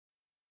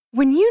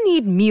When you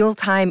need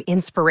mealtime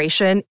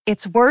inspiration,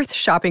 it's worth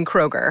shopping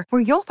Kroger,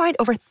 where you'll find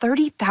over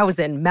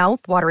 30,000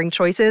 mouth-watering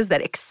choices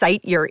that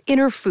excite your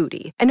inner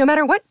foodie. And no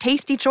matter what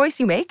tasty choice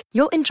you make,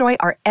 you'll enjoy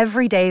our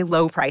everyday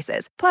low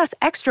prices, plus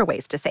extra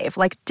ways to save,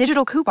 like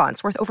digital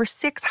coupons worth over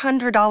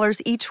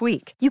 $600 each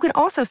week. You can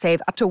also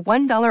save up to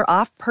 $1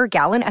 off per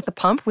gallon at the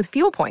pump with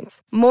fuel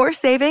points. More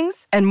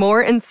savings and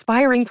more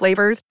inspiring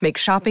flavors make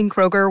shopping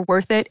Kroger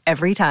worth it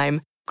every time.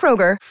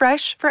 Kroger,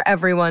 fresh for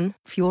everyone.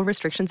 Fuel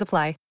restrictions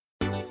apply.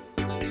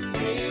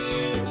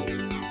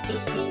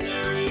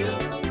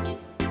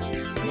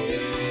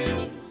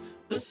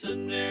 The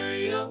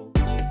scenario.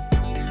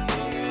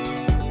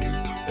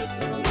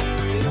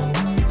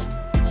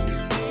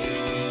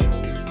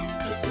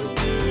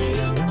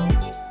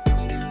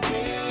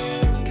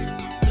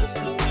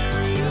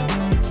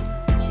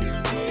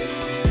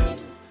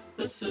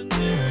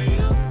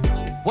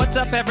 What's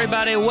up,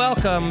 everybody?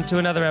 Welcome to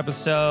another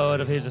episode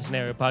of Here's a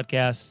Scenario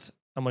Podcast.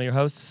 I'm one of your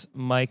hosts,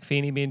 Mike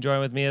Feeney, being joined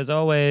with me as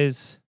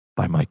always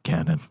by Mike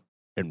Cannon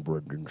and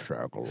Brendan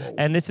Shackley.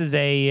 And this is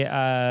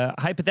a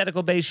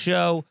hypothetical-based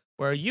show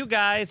where you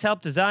guys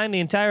help design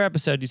the entire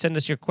episode. You send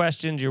us your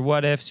questions, your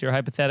what-ifs, your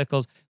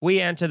hypotheticals. We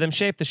answer them,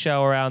 shape the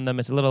show around them.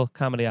 It's a little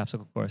comedy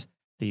obstacle course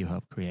that you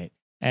help create.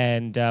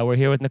 And we're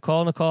here with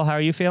Nicole. Nicole, how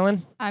are you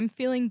feeling? I'm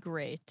feeling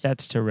great.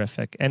 That's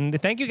terrific.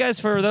 And thank you guys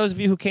for those of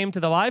you who came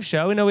to the live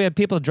show. We know we had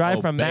people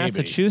drive from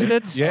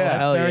Massachusetts. Yeah,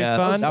 hell very yeah.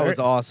 Fun. That was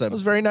awesome. It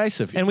was very nice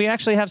of you. And we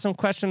actually have some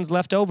questions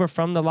left over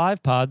from the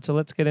live pod, so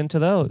let's get into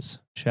those,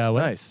 shall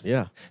we? Nice.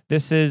 Yeah.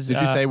 This is... Did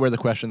you say where the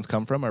questions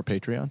come from, our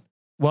Patreon?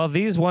 Well,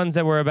 these ones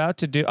that we're about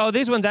to do... Oh,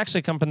 these ones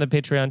actually come from the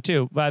Patreon,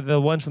 too. The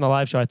ones from the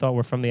live show I thought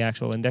were from the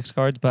actual index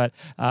cards. But,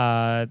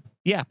 yeah,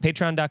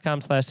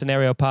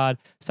 patreon.com/scenariopod.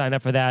 Sign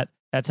up for that.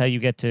 That's how you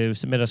get to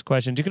submit us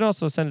questions. You can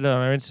also send it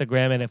on our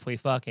Instagram, and if we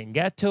fucking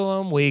get to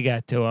them, we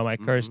get to them. I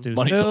curse too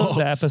soon.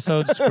 The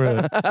episode's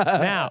screwed.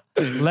 Now,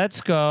 let's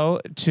go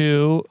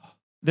to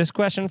this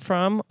question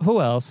from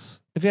who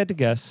else? If you had to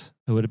guess,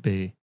 who would it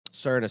be?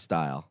 Cerna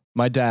style.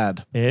 My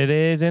dad. It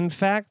is, in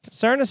fact,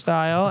 Cerna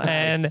style,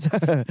 and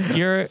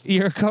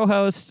your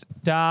co-hosts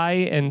die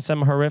in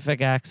some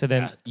horrific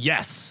accident.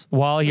 Yes.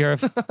 While you're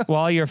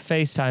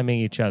FaceTiming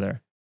each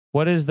other.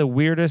 What is the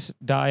weirdest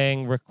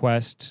dying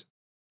request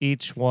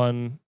each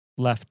one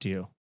left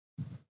you?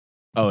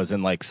 Oh, as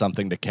in like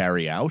something to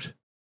carry out?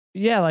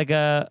 Yeah, like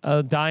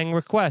a dying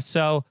request.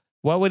 So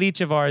what would each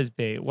of ours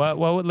be? What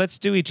would, let's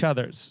do each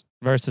other's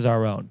versus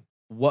our own.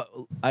 What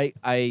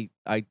I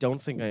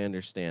don't think I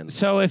understand.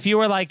 So if you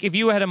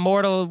had a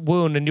mortal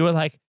wound and you were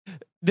like,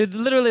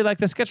 literally like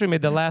the sketch we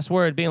made, the last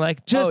word being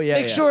like, just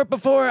make sure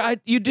before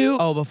you do.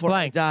 Oh, before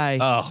blank. I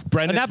die. Oh,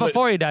 Brendan. Not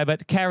before you die,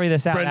 but carry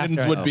this out. Brendan's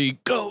after would be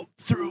go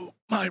through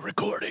my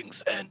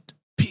recordings and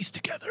piece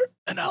together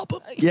an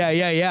album.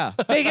 Yeah.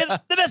 Make it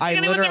the best thing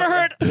anyone's ever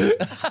heard.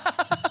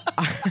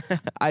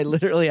 I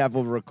literally have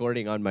a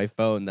recording on my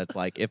phone that's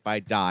like, if I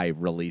die,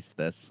 release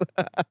this.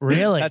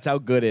 Really? That's how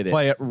good it is.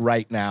 Play it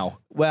right now.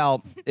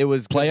 Well, it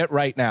was... Play it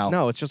right now.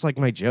 No, it's just like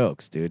my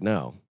jokes, dude.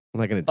 No. I'm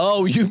not going to...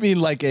 Oh, you mean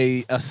like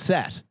a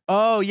set?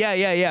 Oh,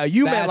 yeah.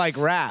 You meant like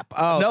rap.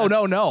 Oh,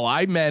 No.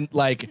 I meant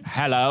like,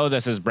 hello,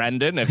 this is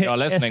Brendan. If you're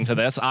listening to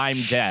this, I'm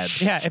dead.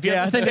 Yeah, if you're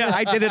listening to this,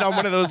 I did it on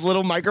one of those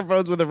little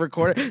microphones with a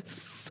recorder.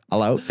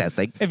 Hello,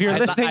 testing. If you're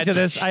listening to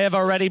this, I have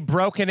already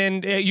broken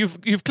in.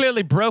 You've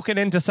clearly broken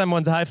into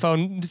someone's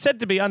iPhone, said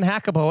to be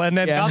unhackable, and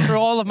then gone through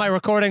all of my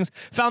recordings,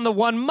 found the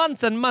one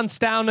months and months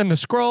down in the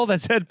scroll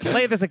that said,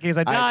 play this in case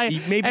I die.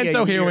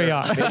 So here we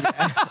are.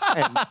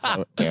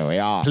 So here we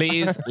are.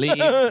 Please leave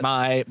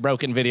my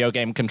broken video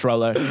game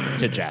controller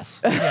to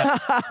Jess.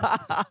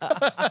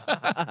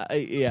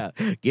 Yeah.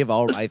 Give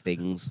all my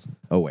things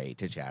away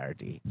to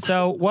charity.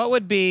 So what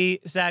would be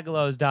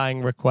Zagalow's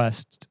dying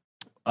request?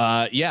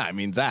 Yeah, I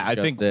mean that.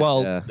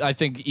 I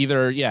think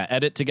either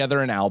edit together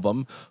an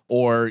album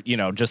or,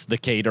 just the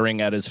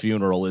catering at his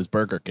funeral is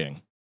Burger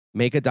King.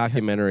 Make a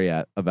documentary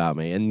about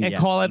me and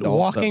call it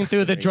Walking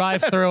Through the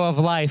Drive-Thru of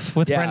Life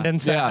with Brendan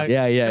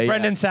Sagalow.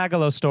 Brendan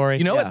Sagalow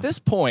story. At this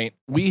point,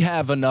 we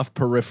have enough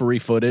periphery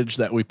footage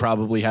that we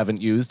probably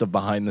haven't used of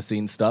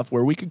behind-the-scenes stuff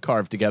where we could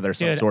carve together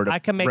some sort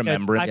of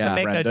remembrance. I can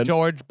make a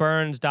George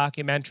Burns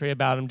documentary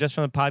about him just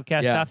from the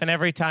podcast stuff, and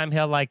every time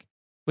he'll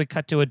we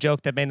cut to a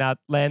joke that may not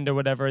land or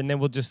whatever, and then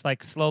we'll just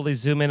slowly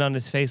zoom in on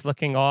his face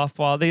looking off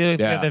while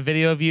the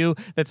video of you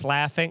that's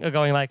laughing or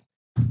going like,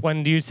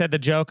 when you said the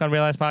joke on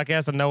Realize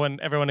Podcast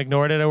and everyone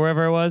ignored it or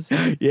wherever it was.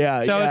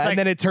 Yeah. So it's and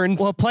then it turns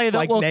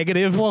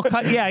negative. We'll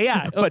cut,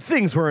 but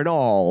things weren't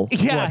all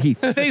what he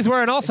things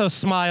weren't also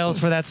smiles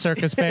for that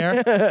circus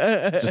bear.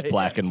 Just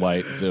black and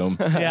white zoom.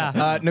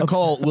 Yeah.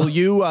 Nicole, will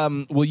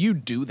you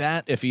do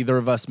that if either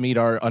of us meet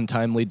our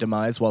untimely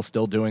demise while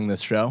still doing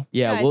this show?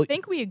 Yeah, I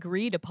think we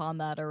agreed upon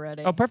that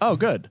already. Oh, perfect. Oh,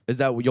 good. Is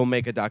that you'll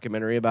make a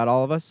documentary about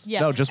all of us?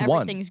 Yeah. No, just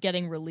one. Everything's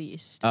getting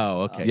released.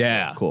 Oh, okay.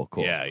 Yeah. Cool.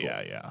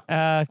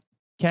 Yeah.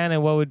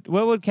 Cannon,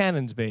 what would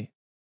Cannon's be?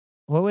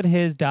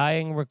 his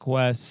dying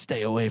request?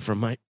 Stay away from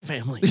my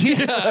family.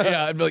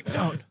 yeah. I'd be like,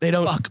 they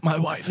don't fuck my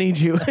wife. Need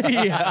you.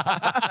 Yeah.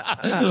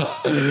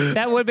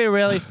 That would be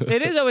really.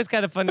 It is always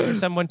kind of fun for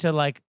someone to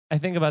like. I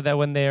think about that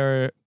when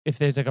if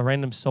there's like a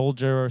random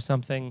soldier or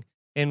something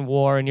in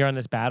war and you're on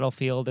this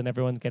battlefield and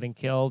everyone's getting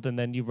killed and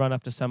then you run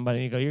up to somebody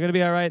and you go, "You're gonna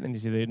be all right," and then you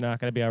see they're not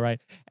gonna be all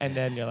right, and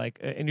then you're like,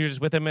 and you're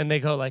just with them and they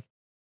go like,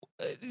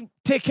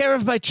 "Take care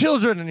of my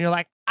children," and you're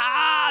like,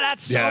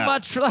 that's so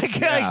much like.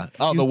 Yeah.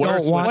 Like The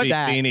worst would want be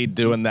that. Beanie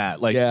doing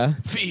that. Like,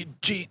 feed,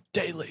 cheat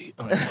daily.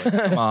 I'm like,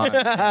 come on.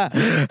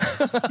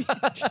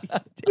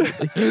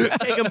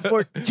 Take him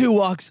for 2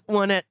 walks,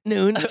 one at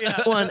noon,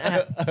 one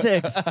at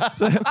 6.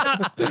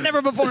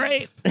 Never before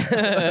 8.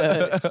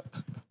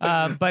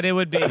 But it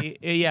would be,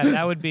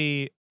 that would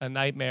be a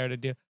nightmare to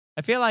do.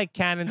 I feel like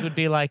cannons would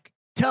be like,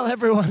 tell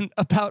everyone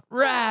about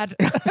Rad.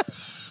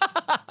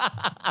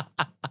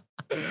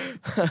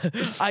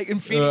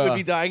 And Feeny would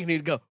be dying, and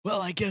he'd go,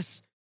 "Well, I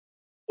guess,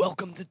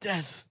 welcome to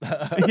death."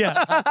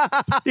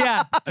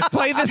 Yeah.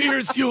 Play this.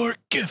 Here's your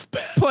gift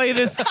bag. Play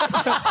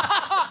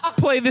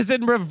this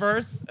in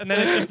reverse, and then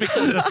it just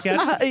becomes a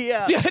sketch.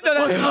 Yeah.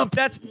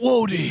 That's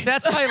Wody.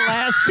 That's my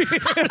last.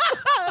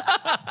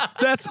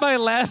 That's my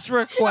last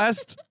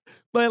request.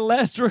 My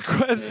last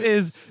request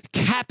is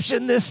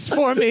caption this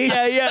for me.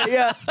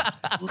 Yeah.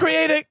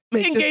 Create an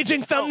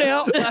engaging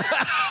thumbnail.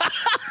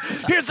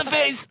 Here's the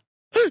face.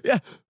 Yeah.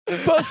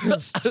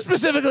 Post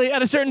specifically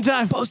at a certain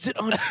time. Post it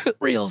on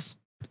Reels.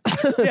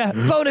 Yeah.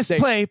 Bonus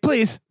play,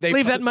 please.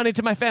 Leave that money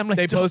to my family.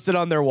 They post it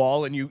on their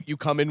wall, and you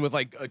come in with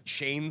like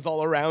chains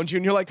all around you,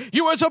 and you're like,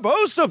 "You were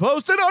supposed to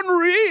post it on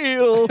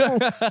Reels."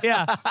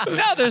 Yeah.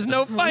 No, there's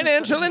no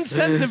financial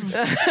incentive.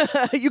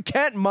 You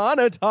can't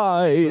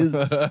monetize.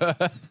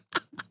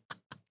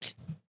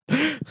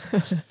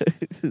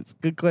 It's a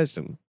good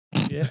question.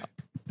 Yeah.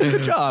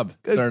 Good job,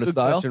 Cerna good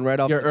Style. question right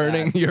off You're the bat.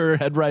 earning your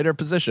head writer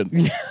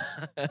position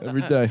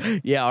every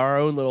day. Yeah, our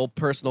own little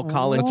personal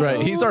Colin. That's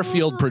right. He's our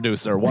field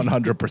producer,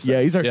 100%.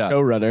 Yeah, he's our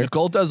showrunner.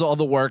 Nicole does all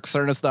the work.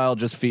 Cerna Style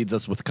just feeds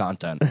us with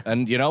content.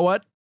 And you know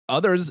what?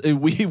 Others,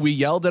 we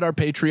yelled at our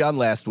Patreon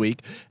last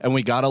week, and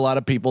we got a lot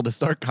of people to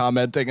start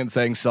commenting and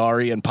saying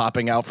sorry and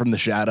popping out from the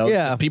shadows.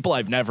 Yeah. People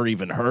I've never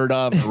even heard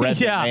of, read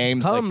their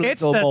names. It's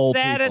the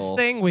saddest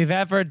thing we've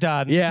ever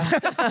done. Yeah.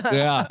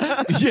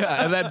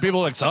 Yeah. And then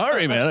people are like,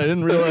 sorry, man, I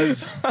didn't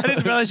realize. I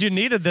didn't realize you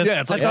needed this.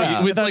 Yeah, it's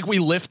like we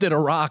lifted a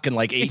rock and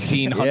like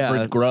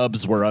 1,800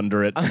 grubs were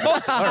under it.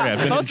 Sorry, I've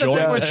been Most of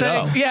enjoying them were the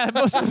show.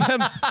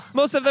 saying,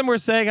 most of them were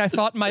saying, I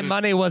thought my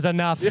money was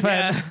enough.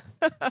 And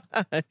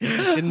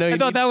Didn't know I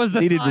thought that was the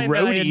needed sign that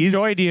I roadies.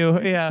 enjoyed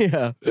you. Yeah.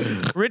 Yeah.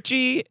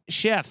 Richie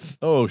Chef.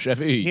 Oh, Chef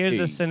E. Here's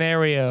the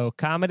scenario: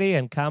 comedy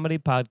and comedy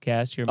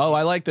podcast. Oh,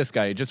 I like this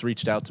guy. He just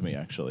reached out to me,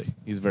 actually.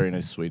 He's a very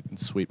nice,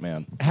 sweet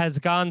man. Has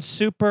gone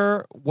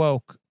super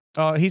woke.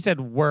 Oh, he said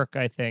work,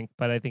 I think,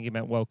 but I think he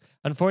meant woke.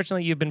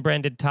 Unfortunately, you've been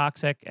branded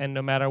toxic, and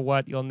no matter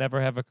what, you'll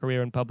never have a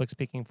career in public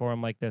speaking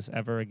forum like this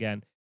ever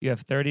again. You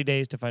have 30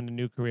 days to find a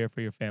new career for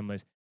your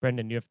families.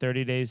 Brendan, you have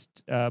 30 days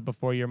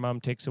before your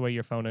mom takes away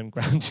your phone and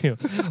grounds you.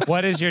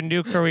 What is your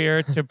new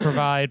career to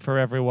provide for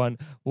everyone?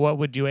 What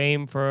would you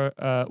aim for?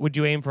 Would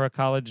you aim for a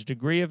college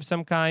degree of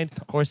some kind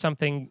or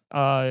something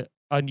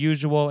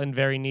unusual and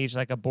very niche,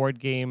 like a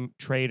board game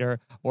trader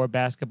or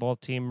basketball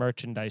team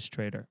merchandise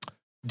trader?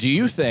 Do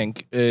you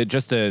think,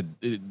 just to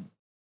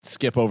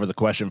skip over the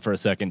question for a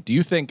second, do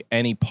you think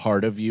any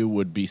part of you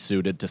would be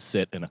suited to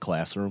sit in a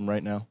classroom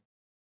right now?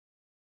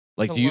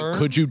 Like,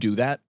 could you do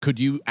that? Could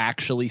you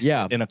actually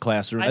sit in a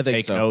classroom and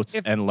take notes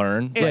and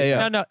learn?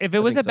 No. If it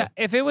was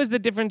if it was the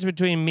difference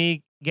between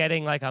me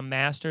getting like a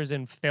master's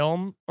in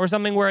film or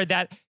something where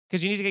that,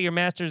 because you need to get your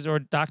master's or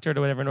doctorate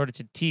or whatever in order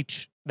to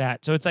teach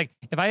that. So it's like,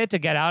 if I had to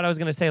get out, I was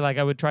going to say like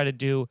I would try to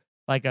do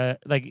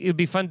it would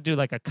be fun to do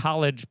like a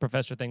college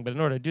professor thing. But in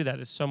order to do that,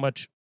 it's so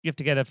much, you have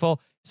to get it full.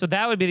 So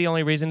that would be the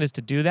only reason is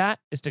to do that,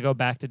 is to go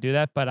back to do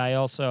that. But I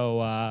also,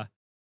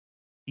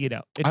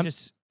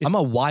 I'm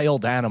a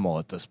wild animal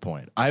at this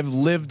point. I've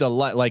lived a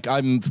life, like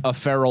I'm a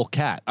feral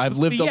cat. I've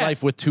lived a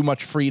life with too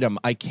much freedom.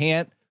 I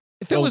can't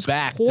go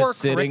back to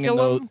sitting in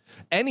those,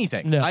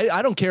 anything. No.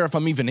 I don't care if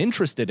I'm even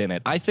interested in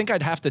it. I think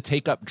I'd have to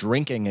take up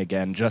drinking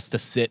again just to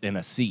sit in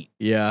a seat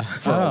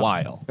for a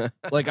while.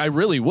 Like I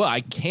really would. I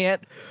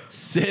can't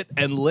sit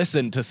and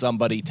listen to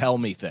somebody tell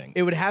me things.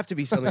 It would have to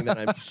be something that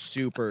I'm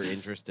super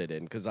interested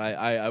in, because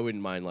I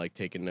wouldn't mind like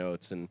taking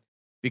notes and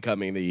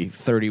becoming the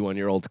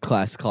 31-year-old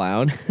class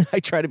clown. I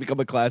try to become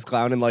a class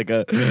clown in like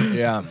a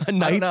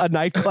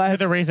night class.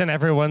 the reason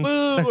everyone's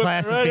the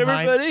class is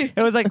behind. Everybody.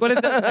 It was like, what is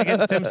that? Like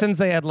in Simpsons,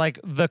 they had like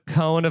the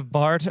cone of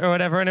Bart or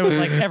whatever, and it was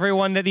like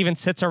everyone that even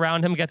sits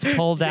around him gets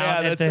pulled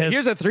down.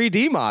 Here's a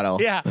 3D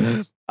model.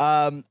 Yeah.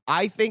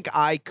 I think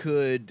I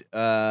could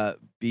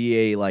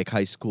be a like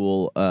high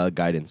school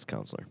guidance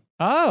counselor.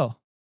 Oh.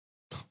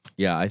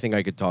 Yeah, I think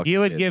I could talk. You to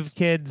would kids. give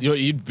kids.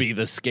 You'd be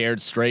the scared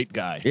straight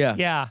guy. Yeah.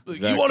 Yeah.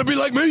 You want to be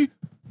like me?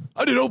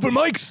 I did open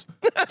mics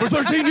for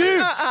 13 years.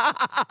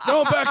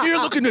 Now I'm back here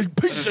looking at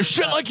pieces of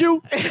shit like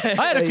you. I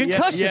had a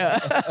concussion.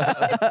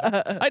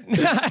 I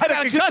had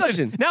a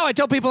concussion. Now I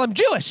tell people I'm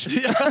Jewish.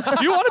 You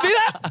want to be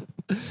that?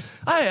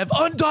 I have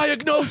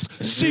undiagnosed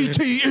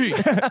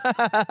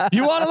CTE.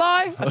 You want to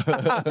lie?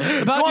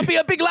 You want to be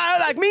a big liar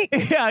like me?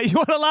 Yeah, you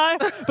want to lie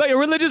about your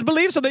religious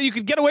beliefs so that you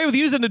could get away with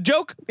using a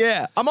joke?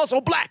 Yeah, I'm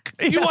also black.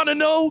 You want to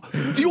know?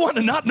 Do you want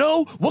to not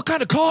know what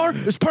kind of car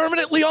is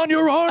permanently on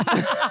your arm?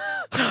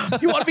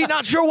 You want to be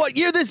not sure what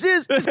year this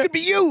is? This could be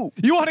you.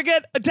 You want to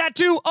get a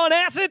tattoo on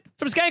acid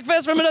from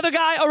Skankfest from another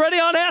guy already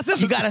on acid?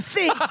 You got to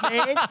think,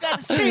 man. You got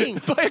to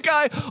think. By a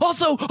guy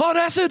also on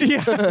acid?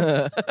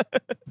 Yeah.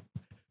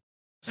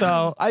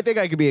 So, I think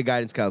I could be a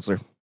guidance counselor.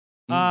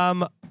 I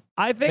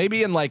think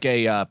Maybe in like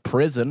a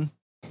prison,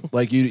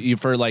 like you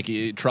for like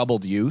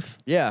troubled youth.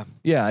 Yeah.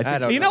 Yeah, I think.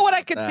 don't you know what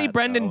I could about see that,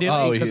 Brendan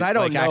though. doing? because I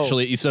don't like know.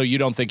 actually. So you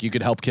don't think you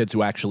could help kids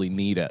who actually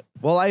need it?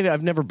 Well,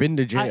 I've never been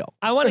to jail.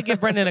 I want to give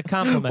Brendan a What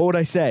compliment. would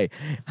I say?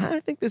 I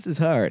think this is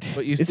hard.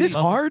 But you Is this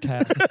hard?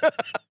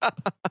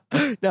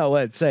 No,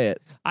 what? Say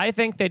it. I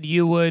think that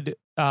you would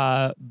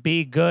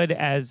be good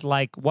as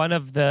like one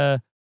of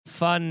the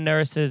fun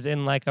nurses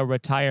in like a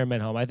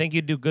retirement home. I think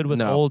you'd do good with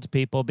No. old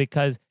people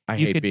because I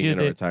you hate could being do in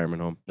a the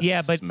retirement home.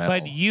 yeah, but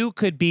Smell. you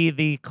could be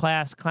the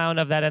class clown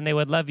of that, and they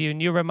would love you.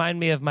 And you remind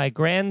me of my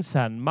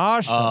grandson,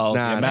 Marshall. Oh,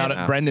 Nah, the amount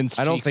nah. of Brendan's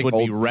I don't cheeks think would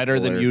be old redder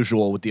people than are-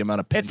 usual with the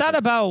amount of. It's not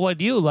pimples. about what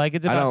you like;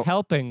 it's I about don't-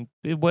 helping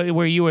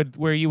where you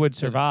would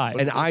survive.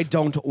 And I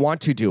don't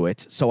want to do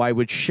it, so I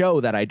would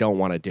show that I don't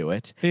want to do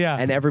it. Yeah.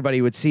 And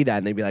everybody would see that,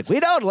 and they'd be like, "We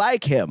don't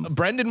like him."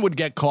 Brendan would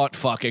get caught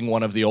fucking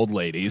one of the old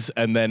ladies,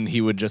 and then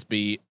he would just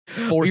be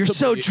forcibly. You're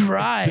so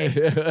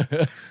dry.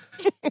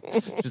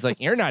 She's like,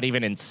 "You're not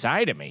even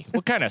inside of me.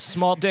 What kind of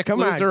small dick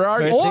Come on, loser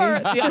are you? Chrissy. or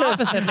the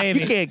opposite,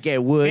 maybe. You can't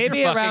get wood. Maybe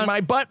You're fucking around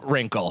my butt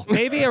wrinkle."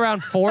 maybe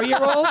around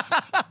 4-year-olds.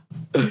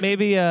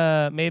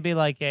 maybe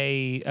like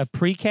a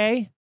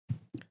pre-K.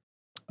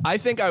 I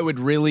think I would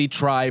really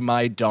try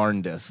my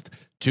darndest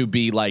to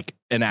be like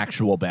an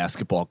actual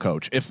basketball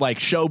coach. If like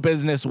show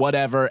business,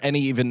 whatever,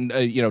 any even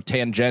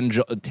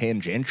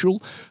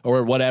tangential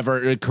or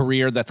whatever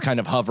career that's kind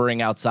of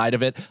hovering outside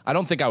of it, I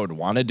don't think I would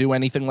want to do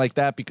anything like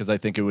that because I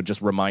think it would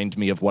just remind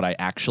me of what I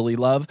actually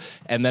love,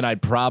 and then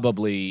I'd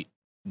probably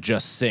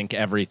just sink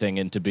everything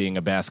into being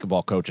a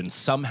basketball coach and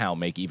somehow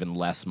make even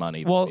less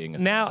money than Well, being a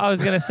now I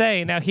was gonna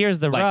say. Now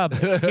here's the rub.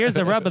 Here's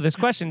the rub of this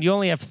question. You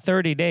only have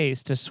 30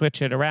 days to switch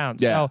it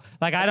around. Yeah. So,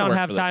 like, I can don't work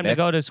have for the time to Knicks.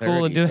 go to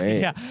school and do. 30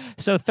 Yeah.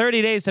 So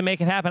 30 days to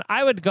make it happen.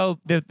 I would go.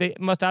 The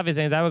most obvious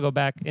thing is I would go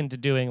back into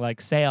doing like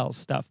sales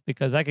stuff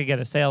because I could get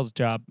a sales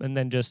job and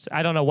then just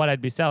I don't know what I'd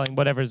be selling.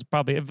 Whatever's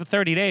probably if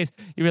 30 days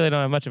you really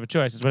don't have much of a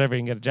choice. It's whatever you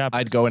can get a job.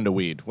 I'd go into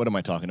weed. What am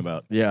I talking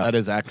about? Yeah. That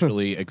is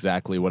actually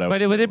exactly what I would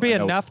but would do. it be I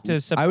know enough to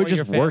support I would your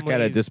just work at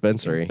a family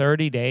dispensary in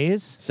 30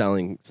 days?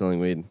 selling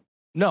weed.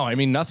 No, I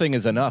mean nothing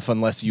is enough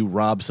unless you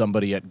rob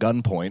somebody at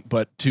gunpoint.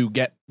 But to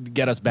get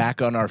us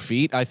back on our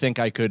feet, I think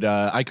I could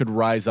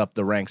rise up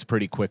the ranks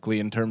pretty quickly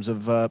in terms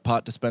of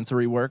pot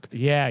dispensary work.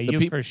 Yeah, you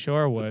peop- for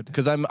sure would.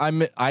 Because I'm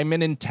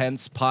an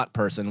intense pot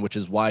person, which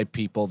is why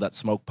people that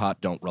smoke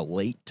pot don't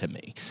relate to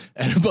me.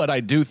 But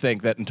I do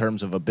think that in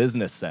terms of a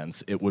business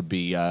sense, it would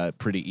be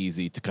pretty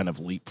easy to kind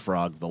of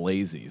leapfrog the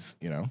lazies.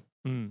 You know,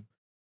 Hmm.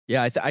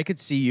 Yeah, I could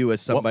see you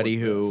as somebody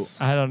What who. was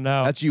this? I don't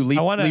know. That's you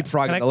I wanna,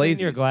 leapfrogging can I the clean lazies.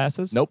 your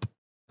glasses? Nope.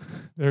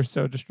 They're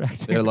so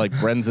distracting. They're like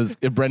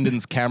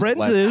Brendan's camera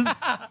lens.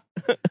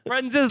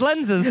 Brenses.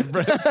 lenses.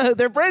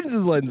 They're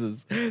Brenses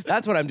lenses.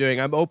 That's what I'm doing.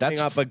 I'm opening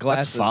up a glass.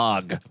 That's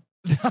fog.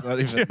 Not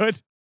even-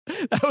 Dude,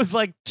 that was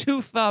like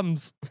 2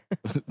 thumbs.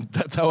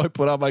 That's how I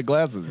put on my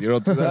glasses. You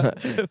don't do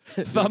that.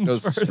 Thumbs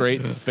Goes first.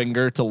 straight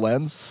finger to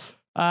lens.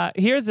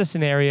 Here's the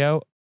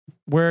scenario.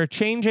 We're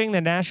changing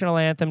the national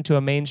anthem to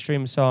a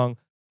mainstream song.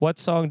 What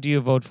song do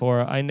you vote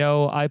for? I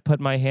know I put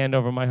my hand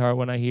over my heart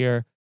when I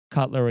hear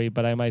Cutlery,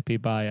 but I might be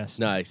biased.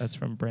 Nice. That's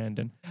from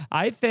Brandon.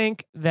 I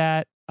think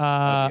that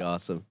That'd be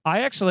awesome. I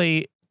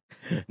actually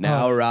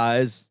Now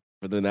rise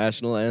for the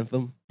national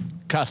anthem.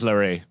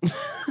 Cutlery.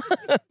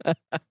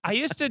 I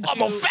used to do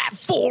I'm a fat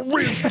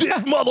 4-inch dick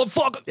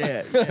motherfucker.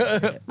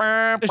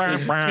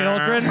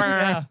 children.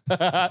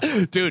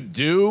 Yeah. Dude,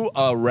 do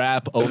a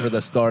rap over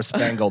the Star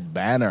Spangled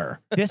Banner.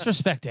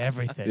 Disrespect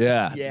everything.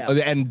 Yeah. Yeah.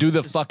 And do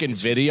the fucking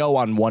video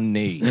on one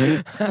knee.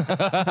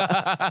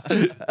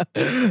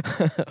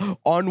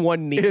 On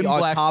one knee In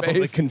on top of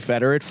the blackface.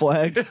 Confederate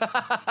flag.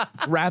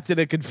 Wrapped in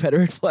a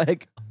Confederate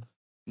flag.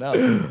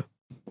 No,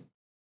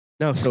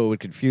 No, so it would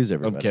confuse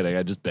everybody. I'm kidding.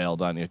 I just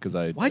bailed on you because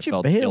I Why'd you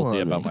felt bail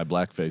guilty on about me? my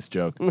blackface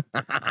joke.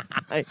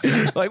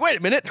 Like, wait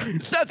a minute.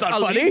 That's not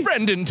I'll funny. leave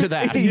Brendan to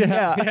that.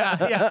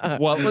 Yeah.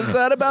 What was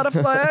that about a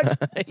flag?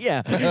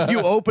 Yeah. You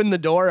opened the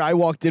door, I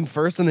walked in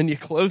first, and then you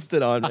closed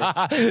it on me.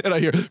 And I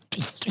hear,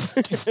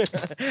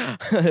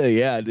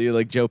 Yeah, dude,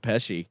 like Joe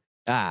Pesci.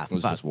 Ah, It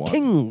was fuck. just one.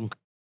 King.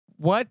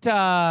 What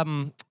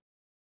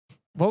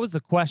was the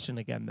question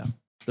again though?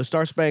 The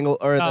Star Spangled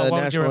or the what would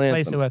you national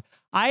replace anthem. it with?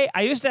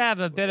 I used to have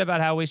a bit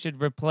about how we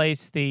should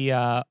replace the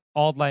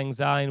Auld Lang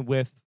Syne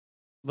with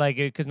like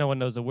because no one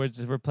knows the words,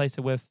 to replace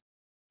it with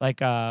like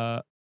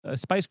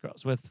Spice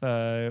Girls with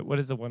what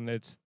is the one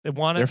that's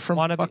They're from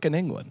fucking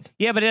England.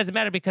 Yeah, but it doesn't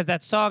matter because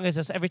that song is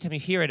just every time you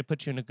hear it, it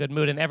puts you in a good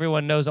mood, and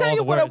everyone knows all Tell the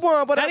you what words. I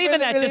want, what Not I even really,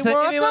 that. really Just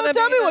want. So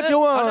tell me what you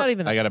want. Oh, not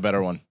even. I got a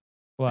better one.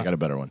 What? I got a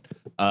better one.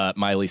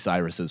 Miley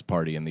Cyrus's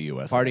Party in the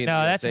USA. Party in No,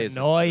 the that's USA is a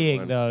good annoying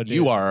one. though, dude.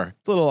 You are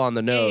It's a little on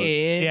the nose.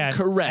 Yeah,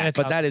 correct. it's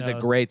But on that the is a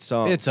nose. great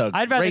song. It's a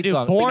I'd rather great do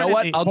song. Born you know in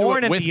what? the- I'll do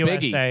Born it in with the USA.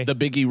 Biggie, the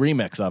Biggie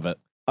remix of it.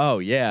 Oh,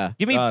 yeah.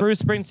 Give me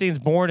Bruce Springsteen's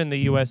 "Born in the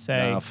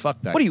USA."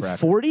 Fuck that. What are you, cracker.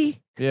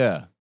 40?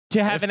 Yeah.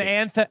 To have an 50.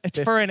 anthem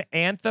for an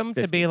anthem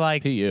to 50. be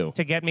like PU.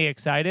 to get me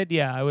excited.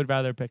 Yeah, I would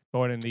rather pick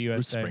 "Born in the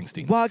Bruce USA."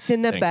 Springsteen. Walks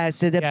in the Stinks.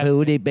 best of the Yeah.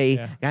 booty bee.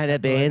 Yeah. Gotta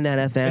be in that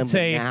It's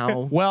family a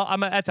now.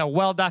 that's a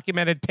well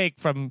documented take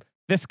from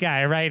this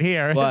guy right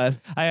here. What?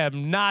 I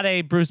am not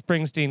a Bruce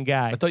Springsteen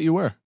guy. I thought you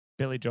were.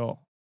 Billy Joel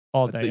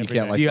all day. thought you every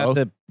can't day. like Do you have both?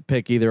 to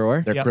pick either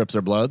or? They're Yep. Crips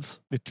or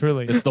Bloods.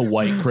 Truly, It's the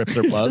white Crips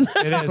or Bloods.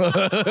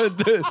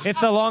 it is.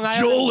 It's the Long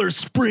Island. Joel or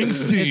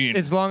Springsteen.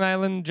 It's Long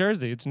Island,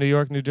 Jersey. It's New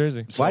York, New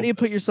Jersey. Why do you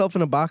put yourself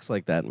in a box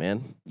like that,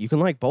 man? You can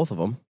like both of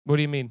them. What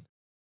do you mean?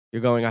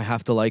 You're going, I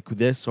have to like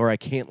this or I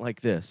can't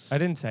like this. I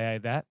didn't say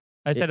that.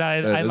 I said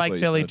that I is like what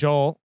you Billy said.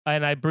 Joel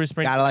and Bruce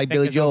Springsteen. Gotta like I think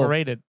Billy is Joel.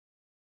 Overrated.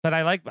 But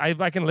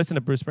I can listen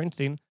to Bruce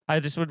Springsteen. I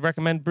just would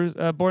recommend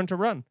Born to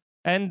Run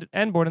and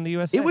Born in the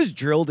USA. It was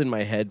drilled in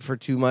my head for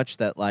too much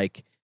that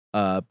like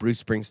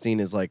Bruce Springsteen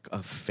is like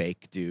a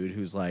fake dude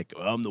who's like,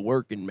 I'm the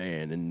working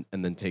man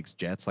and then takes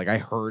jets. Like I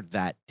heard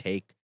that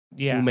take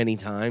too many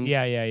times.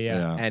 Yeah.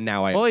 And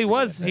now I Well, he agree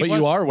was. with He it. But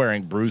you are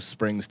wearing Bruce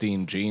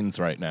Springsteen jeans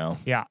right now.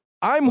 Yeah.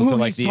 I'm Also, who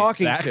like he's the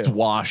talking exact to.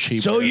 wash he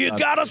So wears you on-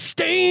 got a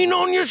stain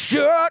on your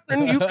shirt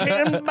and you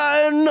can't buy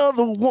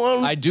another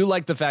one. I do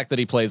like the fact that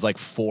he plays like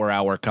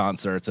 4-hour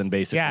concerts and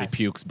basically Yes.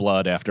 pukes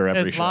blood after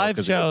every His show live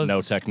because he has no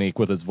shows- technique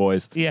with his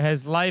voice. Yeah,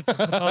 his life is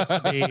supposed to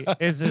be.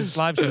 His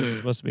live show is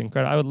supposed to be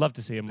incredible. I would love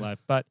to see him live,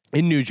 but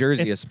In New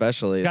Jersey, If-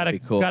 especially, got a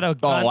that'd be cool. got a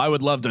Oh, I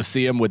would love to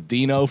see him with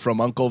Dino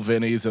from Uncle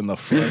Vinny's in the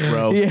front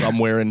row Yeah.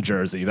 somewhere in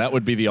Jersey. That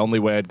would be the only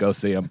way I'd go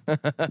see him.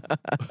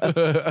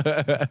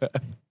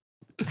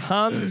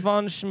 Hans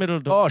von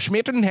Schmidldorf. Oh,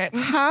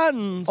 Schmittenhetten.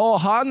 Hans, Oh,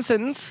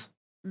 Hansens.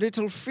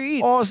 little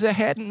feet. Oh, the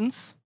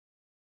Heddens.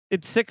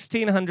 It's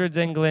 1600s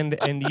England,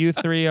 and you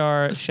three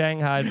are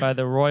shanghaied by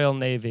the Royal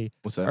Navy.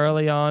 What's that?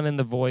 Early on in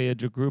the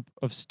voyage, a group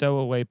of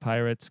stowaway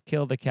pirates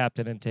kill the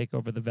captain and take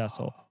over the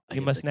vessel.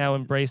 You must now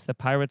embrace the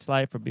pirate's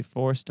life or be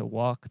forced to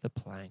walk the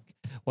plank.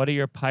 What are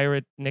your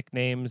pirate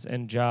nicknames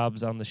and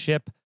jobs on the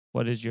ship?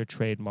 What is your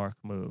trademark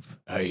move?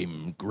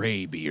 I'm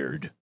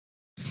Greybeard.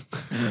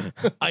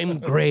 I'm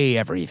gray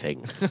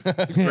everything.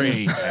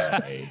 Grey.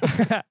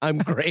 I'm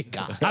gray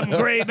guy. I'm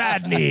Gray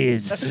Bad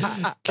Knees.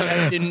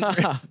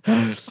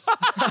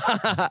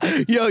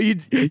 Yo, you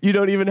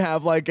don't even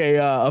have like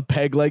a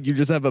peg leg. You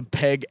just have a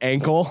peg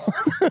ankle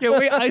Can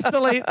we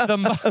isolate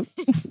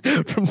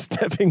the from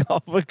stepping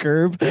off a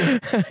curb. Can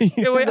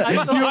we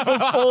isolate You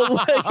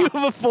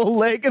have a full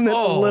leg and then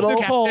a little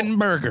Captain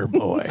Burger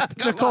Boy.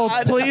 Nicole,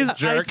 please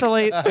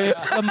isolate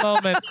the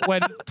moment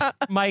when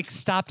Mike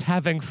stopped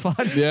having fun.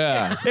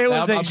 Yeah. It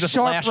was I'm a just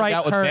sharp lashing right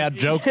out with turn. bad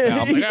jokes now.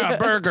 I'm like, yeah,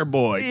 Burger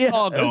Boy.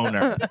 Dog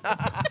owner.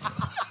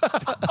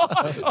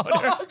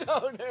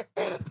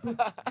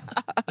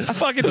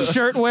 Fucking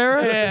shirt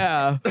wearer.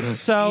 Yeah.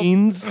 So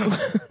Jeans.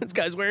 This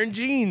guy's wearing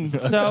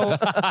jeans. So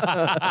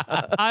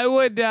I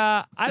would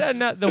I don't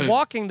know, the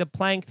walking the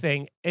plank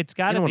thing, it's I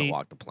got don't to want to be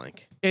walk the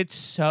plank. it's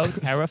so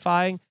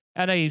terrifying.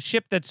 On a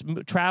ship that's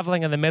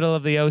traveling in the middle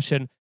of the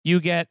ocean, you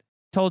get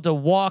told to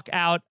walk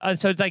out,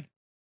 so it's like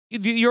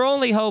your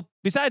only hope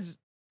besides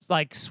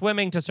like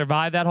swimming to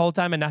survive that whole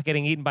time and not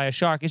getting eaten by a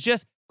shark is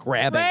just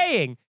Grabbing.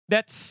 praying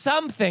that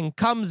something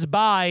comes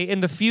by in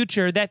the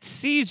future that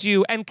sees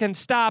you and can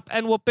stop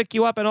and will pick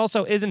you up and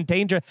also isn't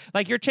danger.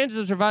 Like your chances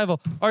of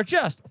survival are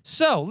just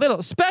so little,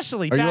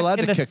 especially Are you back allowed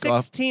in to the kick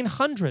off?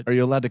 1600s. Are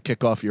you allowed to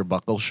kick off your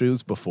buckle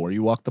shoes before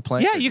you walk the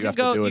plank? Yeah, or do you can have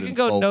to go. do it You can in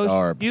go full no.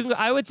 garb? You can,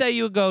 I would say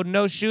you would go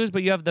no shoes,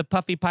 but you have the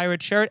puffy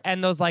pirate shirt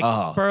and those like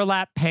Oh.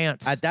 burlap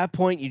pants. At that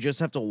point, you just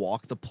have to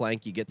walk the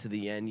plank. You get to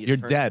the end. You're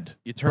turn, dead.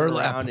 You turn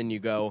Burlap. around and you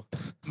go.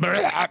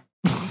 Burlap.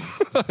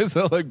 Is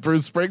that like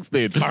Bruce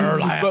Springsteen?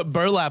 Burlap. But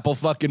burlap will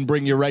fucking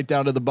bring you right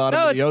down to the bottom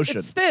no, of the ocean.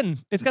 it's thin.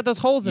 It's got those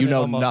holes in You it.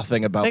 know almost.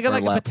 nothing about Think of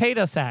like a burlap.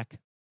 potato sack.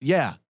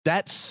 Yeah,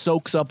 that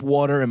soaks up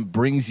water and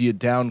brings you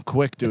down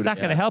quick, dude. It's not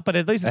going to help, but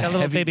at least it's A got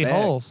little heavy baby bag.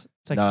 holes.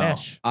 It's like No.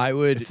 mesh. I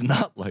would. It's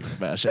not like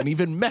mesh, and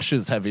even mesh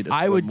is heavy to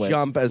I swim would with.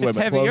 jump as It's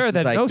close heavier as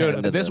than I ocean. could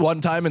Dude, to this the-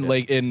 one time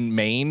in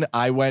Maine,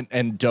 I went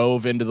and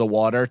dove into the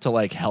water to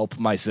like help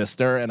my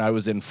sister, and I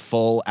was in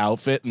full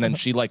outfit, and then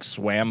she like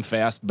swam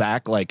fast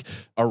back like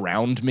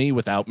around me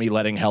without me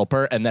letting help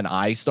her, and then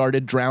I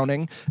started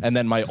drowning, and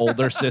then my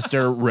older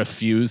sister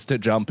refused to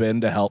jump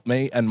in to help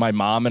me, and my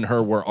mom and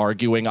her were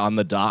arguing on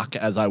the dock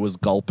as I was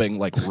gulping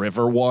like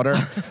river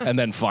water, and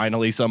then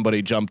finally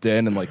somebody jumped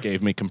in and like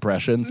gave me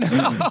compressions.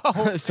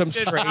 some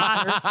straight.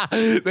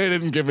 They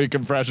didn't give me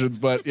compressions,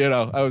 but you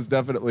know, I was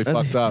definitely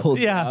fucked up. Pulled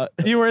you Yeah, out.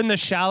 you were in the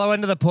shallow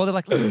end of the pool. They're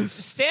like,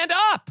 stand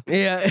up.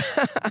 Yeah.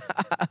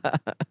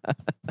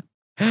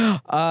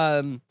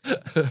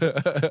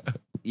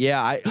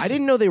 Yeah, I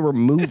didn't know they were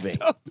moving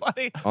So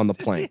funny on the to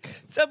see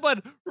plank.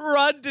 someone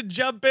run to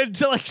jump in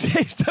to like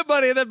save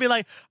somebody and then be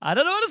like, I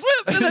don't know how to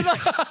swim. And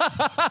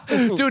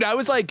then like, Dude, I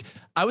was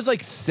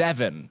like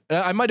 7.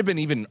 I might have been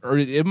even, or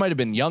it might have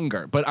been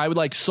younger, but I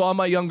like saw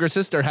my younger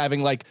sister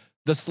having like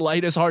the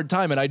slightest hard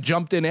time, and I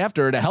jumped in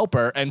after her to help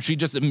her, and she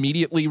just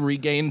immediately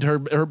regained her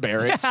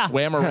bearings, Yeah.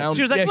 swam around.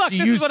 she was like, Yeah, look, she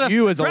this is used what a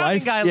you as a drowning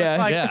life- guy yeah, looks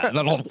like. yeah,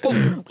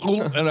 and,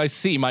 then and I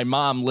see my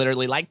mom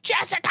literally like,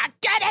 Jessica,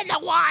 get in the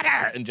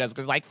water, and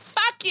Jessica's like,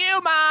 fuck you,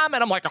 mom,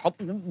 and I'm like,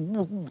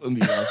 and,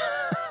 you know,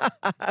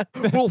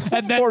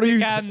 And then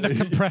began the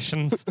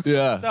compressions.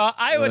 yeah. So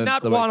I would then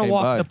not somebody want to came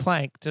walk by. the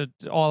plank to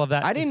all of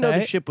that. I to didn't know the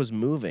say. ship was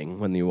moving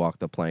when you walked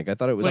the plank. I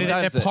thought it was. What,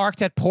 Sometimes they're it-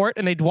 parked at port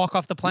and they'd walk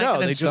off the plank No,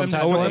 and then they swim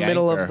sometimes go in to the they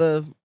middle anchor. of the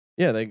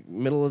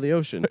middle of the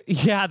ocean.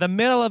 Yeah, the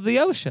middle of the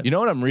ocean. You know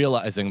what I'm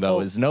realizing though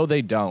is no,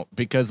 they don't,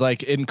 because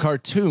like in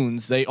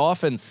cartoons, they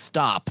often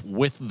stop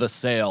with the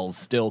sails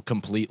still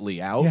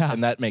completely out, Yeah.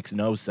 and that makes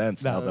no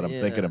sense now No. that I'm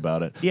thinking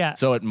about it. Yeah.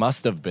 So it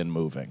must have been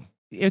moving.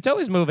 It's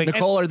always moving. And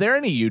Nicole, are there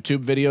any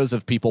YouTube videos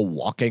of people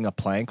walking a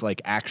plank,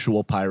 like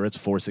actual pirates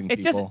forcing It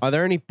people? doesn't- Are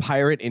there any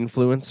pirate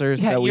influencers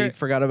Yeah, that we you're-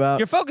 forgot about?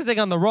 You're focusing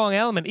on the wrong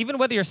element. Even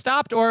whether you're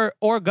stopped or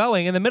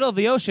going in the middle of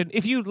the ocean,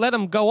 if you let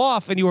them go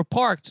off and you were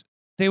parked,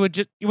 they would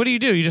just. What do?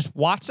 You just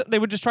watch them? They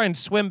would just try and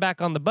swim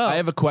back on the boat. I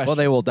have a question. Well,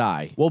 they will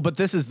die. Well, but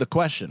this is the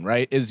question,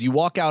 right? Is you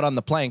walk out on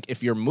the plank,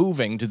 if you're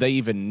moving, do they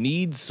even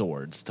need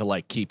swords to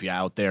like keep you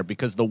out there?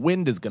 Because the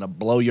wind is gonna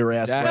blow your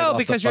ass right no, off the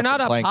because you're not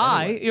fucking up plank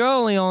high. anyway. You're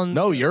only on.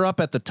 No, you're up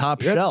at the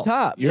top You're at the shelf.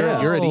 top, You're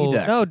yeah. you're at No,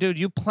 E-deck. No, dude,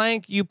 you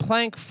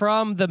plank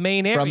from the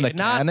main area. From the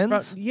not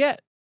cannons?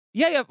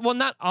 Yeah. Well,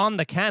 not on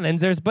the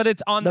cannons. But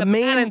it's on the, The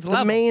main- cannons the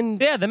level. main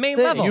yeah, the main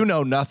thing. level. You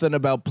know nothing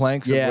about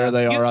planks Yeah. and where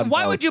they You- are on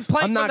why would you boats.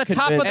 plank I'm on not the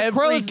top of the convinced. Every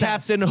crow's nest?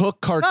 Captain Hook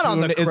Not on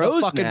cartoon the is a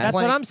crow's fucking nest. That's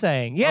plank. what I'm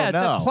saying. Yeah, Oh, it's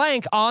no. a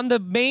plank on the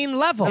main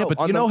level. Yeah, but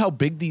on you the- know how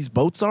big these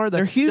boats are? That's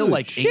They're still huge.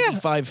 like Yeah.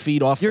 85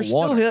 feet off You're the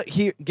water.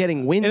 still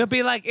getting wind. It'll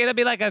be like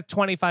a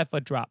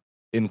 25-foot drop.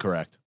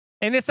 Incorrect.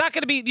 And it's not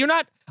going to be. You're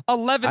not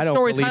 11 I don't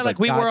stories believe high a like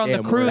we were on the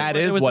goddamn cruise. word. That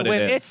when is there was what the it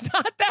wind. is. It's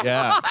not that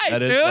Yeah, high,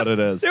 that is dude. what it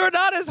is. They were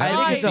not as I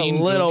high. think it's a Seen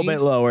little Goonies?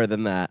 bit lower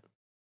than that.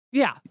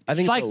 Yeah, I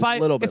think like it's by a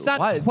little bit. it's not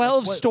Why-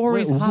 12 what-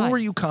 stories who high. are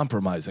you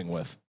compromising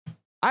with?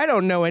 I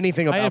don't know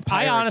anything about I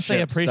pirate honestly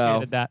ships,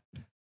 appreciated so, that.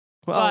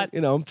 well,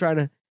 but- I'm trying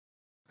to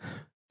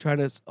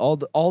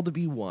all to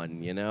be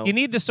one. You know. You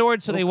need the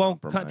sword so No they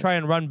won't compromise. try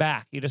and run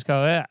back. You just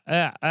go, Well,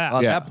 at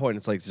Yeah. that point,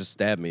 it's like just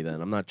stab me.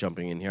 Then I'm not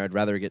jumping in here. I'd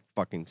rather get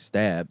fucking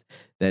stabbed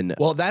than.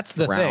 Well, that's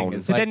the Drown. thing.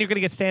 Is So like, then you're gonna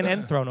get stand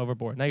and thrown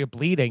overboard. Now you're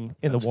bleeding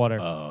in the that's- water.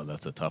 Oh,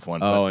 that's a tough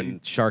one. Oh, but,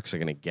 and sharks are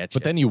gonna get you.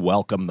 but then you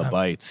welcome the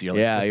bites. You're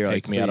like, Yeah, just you're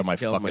take like, me out of "Please my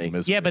kill fucking me."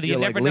 misery. Yeah, but you You're,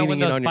 like, never know when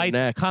leaning in those on your bites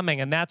neck. coming,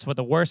 and that's what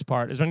the worst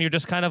part is when you're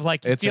just kind of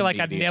like you It's feel like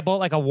a immediate. nibble,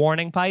 like a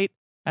warning bite,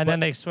 and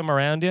then they swim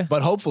around you.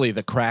 But hopefully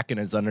the Kraken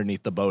is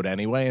underneath the boat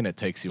anyway, and it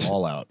takes you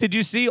all out. Did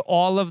you see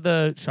all of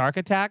the shark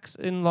attacks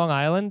in Long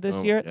Island this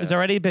Oh, year? yeah. There's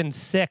already been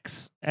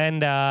 6,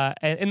 and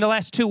in the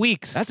last 2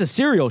 weeks. That's a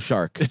cereal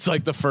shark. It's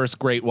like the first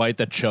great white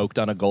that choked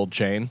on a gold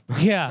chain.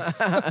 Yeah.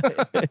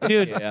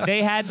 Dude, Yeah.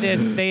 they had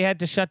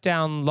to shut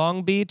down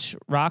Long Beach,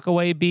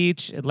 Rockaway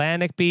Beach,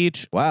 Atlantic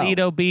Beach, Wow.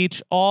 Lido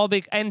Beach,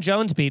 and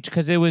Jones Beach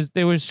because there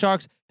was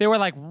sharks. They were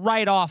like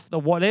right off the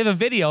water. They have a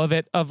video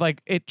of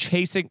like it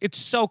chasing. It's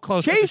so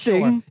close. to the shore.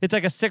 Chasing? It's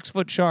like a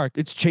 6-foot shark.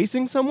 It's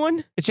chasing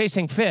someone. It's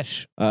chasing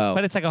fish, Oh,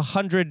 but it's like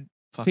 100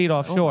 feet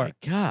offshore. my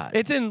god!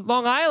 It's in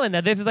Long Island.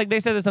 Now, this is like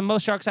they said, it's the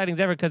most shark sightings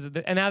ever because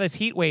and now this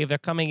heat wave, they're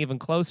coming even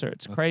closer.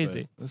 It's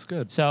crazy. That's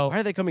good. So Why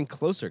are they coming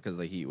closer? Because of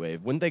the heat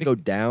wave. Wouldn't they go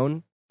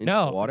down into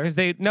no, the water?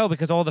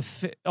 because all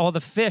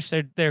the fish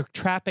they're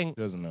trapping.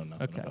 He doesn't know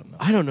nothing Okay. about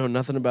nothing. I don't know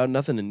nothing about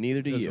nothing, and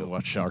neither do He doesn't you.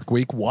 watch Shark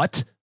Week.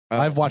 What? Oh.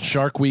 I've watched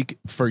Shark Week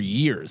for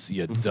years,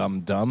 you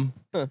dumb.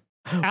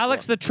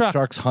 Alex the truck.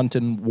 Sharks hunt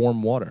in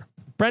warm water.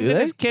 Brendan Do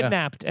they? is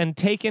kidnapped and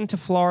taken to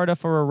Florida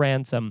for a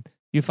ransom.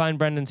 You find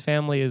Brendan's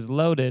family is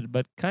loaded,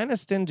 but kind of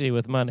stingy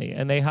with money,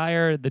 and they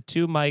hire the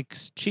 2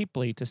 mics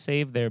cheaply to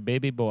save their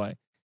baby boy.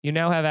 You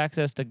now have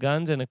access to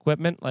guns and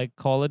equipment like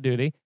Call of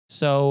Duty.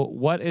 So,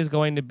 what is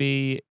going to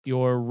be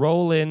your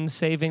role in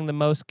saving the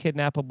most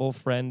kidnappable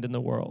friend in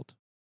the world?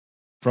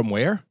 From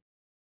where?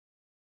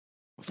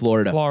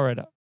 Florida.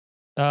 Florida.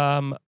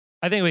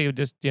 I think we would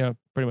just,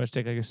 pretty much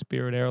take like a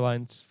Spirit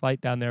Airlines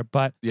flight down there.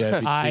 But Yeah,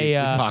 if you I, cheat, you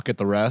uh, pocket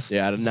the rest.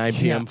 Yeah, at a 9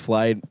 p.m.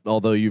 flight.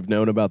 Although you've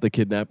known about the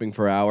kidnapping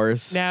for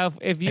hours. now,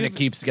 if And you, it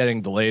keeps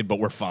getting delayed, but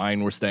we're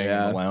fine. We're staying in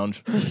Yeah. the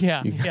lounge.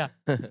 yeah.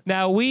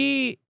 Now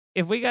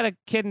if we got a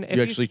kidnap,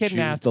 you if actually he's choose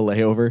kidnapped, the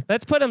layover.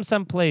 let's put him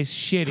someplace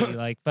shitty,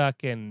 like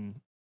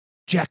fucking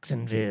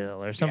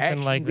Jacksonville or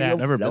something like that. Jacksonville.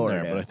 Never been there,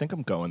 Florida. but I think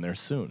I'm going there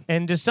soon.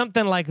 And just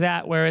something like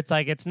that where it's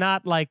like it's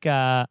not like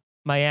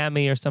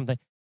Miami or something.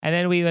 And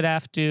then we would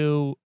have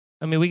to.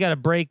 I mean, we got to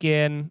break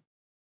in.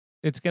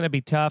 It's gonna be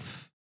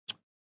tough.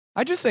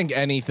 I just think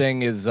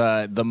anything is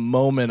the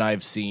moment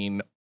I've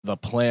seen the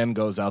plan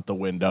goes out the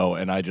window,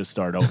 and I just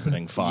start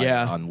opening fire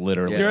Yeah. on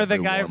literally You're the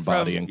every guy warm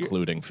body, from-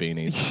 including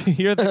Feeney's.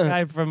 You're the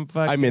guy from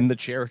fucking. I'm in the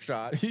chair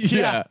shot.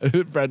 Yeah,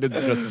 Brendan's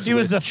just he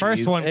was the Swiss first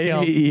cheese. one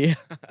killed. Yeah.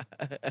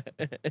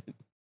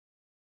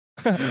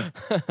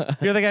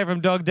 You're the guy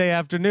from Dog Day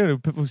Afternoon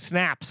who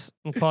snaps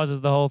and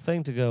causes the whole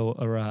thing to go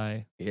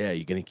awry. Yeah,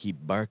 you gonna keep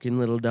barking,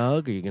 little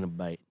dog, or you gonna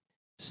bite?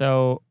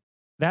 So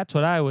that's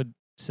what I would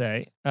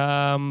say.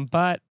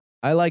 But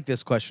I like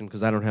this question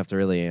because I don't have to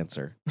really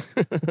answer.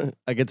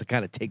 I get to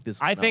kind of take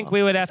this. I one think off.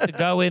 we would have to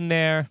go in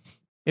there.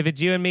 If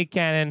it's you and me,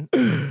 Cannon,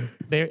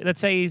 let's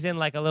say he's in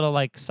like a little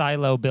like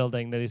silo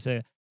building that he's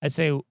in. I'd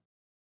say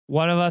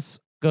one of us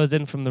goes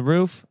in from the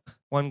roof,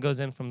 one goes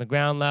in from the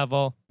ground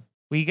level.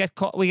 We get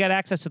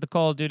access to the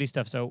Call of Duty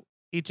stuff, so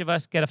each of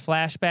us get a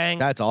flashbang.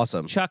 That's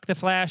awesome. Chuck the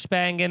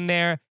flashbang in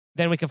there.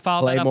 Then we can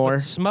follow that up Claymore.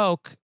 with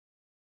smoke.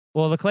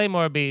 Well, the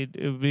Claymore would be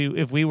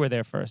if we were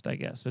there first, I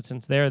guess. But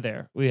since they're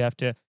there, we have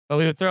to. But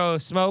we would throw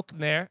smoke in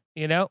there,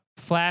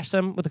 flash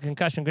them with the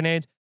concussion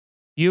grenades.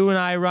 You and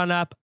I run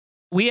up.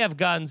 We have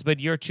guns, but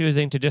you're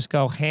choosing to just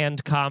go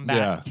hand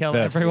combat, kill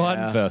fist, everyone.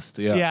 yeah. Fist,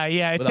 yeah.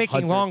 Yeah. It's With a taking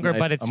hunter's longer, knife.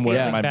 but it's I'm feeling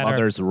wearing my better.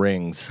 mother's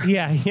rings.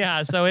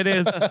 Yeah. So it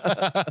is.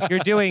 You're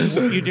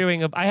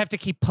doing. I have to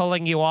keep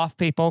pulling you off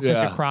people because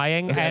Yeah. you're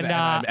crying,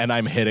 And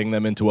I'm hitting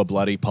them into a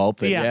bloody pulp.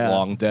 They're Yeah.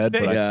 long dead,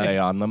 but Yeah. I stay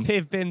on them.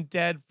 they've been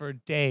dead for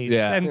days.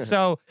 Yeah.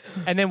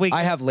 And then we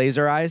I have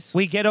laser eyes.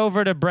 we get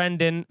over to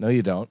Brendan. No,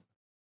 you don't.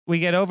 We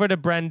get over to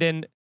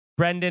Brendan.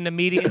 Brendan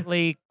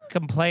immediately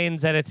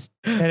complains that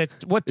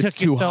what It's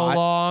took you too so hot.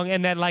 long,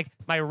 and then like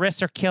my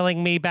wrists are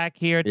killing me back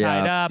here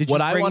tied up. Did you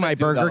What I bring wanna my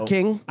do, Burger though-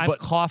 King? I'm but-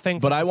 coughing.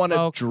 But from I the want to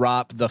smoke.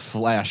 drop the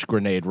flash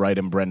grenade right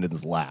in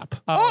Brendan's lap.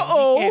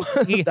 Oh,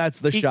 he can't- That's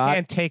the he shot.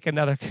 can't take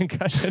another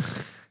concussion.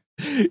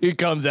 He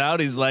comes out.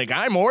 He's like,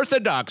 "I'm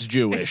Orthodox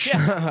Jewish. It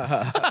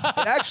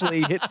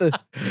actually hit the.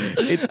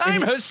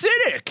 I'm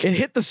Hasidic." It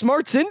hit the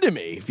smarts into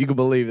me, if you can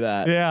believe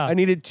that. Yeah. I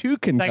needed 2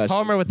 concussions. Like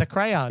Homer with the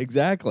crayon.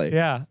 Exactly.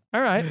 Yeah. All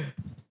right.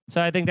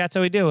 So I think that's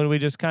what we do, and we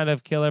just kind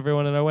of kill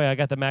everyone in our way. I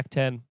got the Mac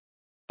 10.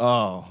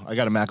 Oh, I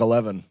got a Mac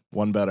 11.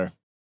 One better.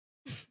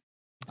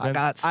 I've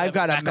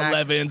got a Mac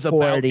Mac 11s, about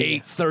 40.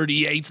 8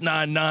 38s,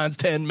 99s,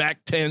 10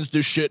 Mac 10s.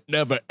 The shit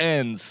never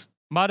ends.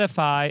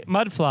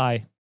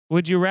 Mudfly.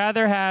 Would you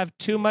rather have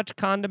too much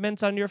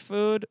condiments on your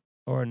food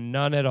or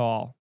none at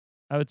all?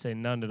 I would say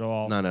none at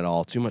all. None at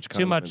all. Too much.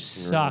 Too much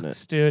condiments can ruin it.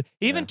 sucks, dude.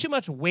 Even Yeah. too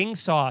much wing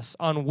sauce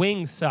on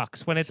wings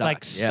sucks when it's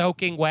like Sucks, yeah.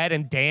 soaking wet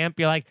and damp.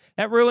 You're like,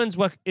 that ruins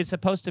what is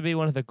supposed to be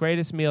one of the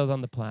greatest meals on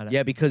the planet.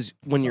 Yeah, because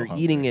when So you're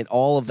hungry. eating it,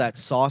 all of that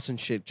sauce and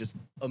shit just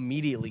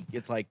immediately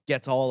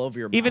gets all over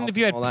your mouth. Even if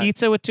you had and all that.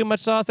 pizza with too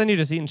much sauce, then you're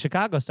just eating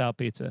Chicago style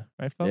pizza,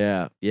 right, folks?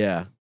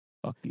 Yeah.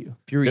 Fuck you.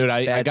 If you're Dude, eating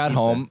I bad got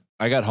pizza. home.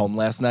 I got home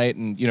last night,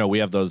 and we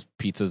have those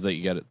pizzas that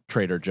you get at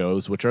Trader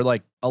Joe's, which are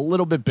like a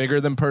little bit bigger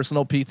than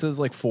personal pizzas.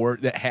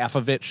 Like half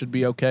of it should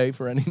be okay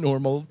for any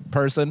normal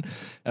person.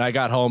 And I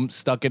got home,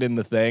 stuck it in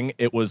the thing.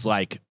 It was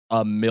like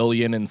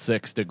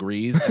 1,006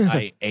 degrees. And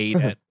I ate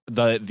it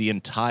the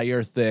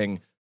entire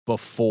thing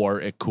before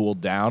it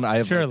cooled down. I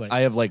have Surely.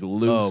 like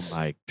loose Oh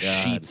my God.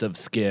 sheets of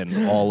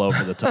skin all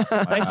over the top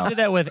of my I used to mouth. do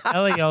that with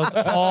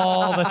Elios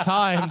all the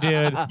time,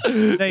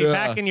 dude. They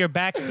back in your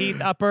back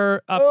teeth,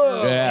 upper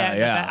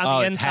Yeah, on Oh,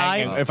 the it's inside.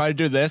 hanging. If I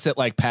do this, it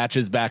like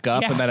patches back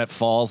up, Yeah. and then it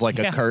falls like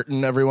Yeah. a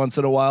curtain every once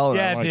in a while. And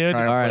Yeah, I'm, like, dude.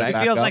 trying to All right, put it I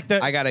back feels up. like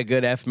the I got a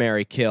good F,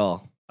 Mary,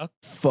 kill. Okay.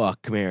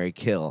 Fuck, Mary,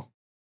 kill.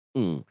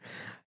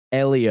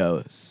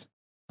 Elios,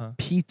 Huh.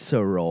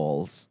 pizza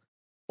rolls,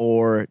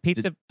 or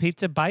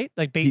pizza bite,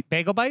 like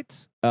bagel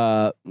bites.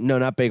 no,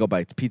 not bagel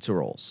bites. Pizza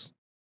rolls.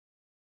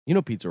 You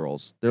know pizza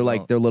rolls. They're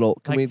like Oh. they're little.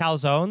 Can Like we?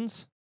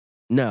 calzones.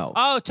 No.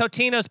 Oh,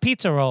 Totino's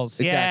pizza rolls.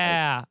 Exactly.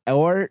 Yeah,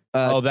 Or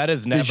Oh, that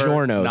has never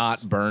DiGiorno's.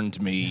 not burned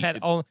me.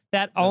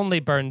 that only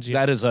burns you.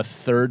 That is a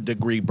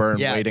third-degree burn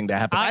Yeah. waiting to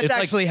happen. that's It's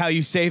like- actually how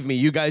you save me.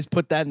 You guys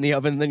put that in the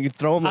oven, and then you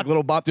throw them like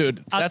little bombs.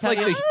 dude. I'll That's tell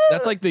like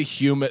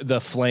you- the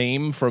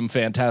flame from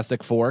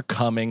Fantastic Four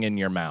coming in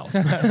your mouth.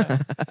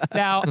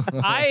 Now,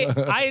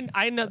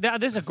 I know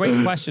this is a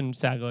great question,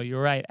 Sago.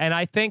 You're right, and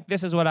I think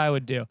this is what I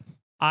would do.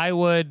 I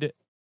would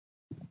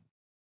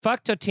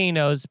fuck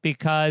Totino's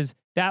because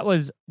that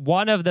was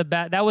one of the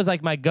best. That was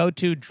like my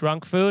go-to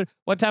drunk food.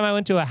 One time I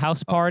went to a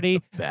house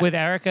party with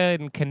Erica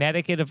in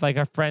Connecticut of like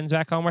our friends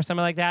back home or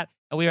something like that,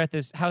 and we were at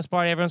this house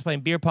party. Everyone's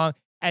playing beer pong,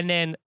 and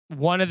then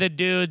one of the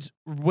dudes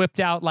whipped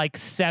out like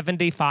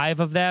 75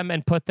 of them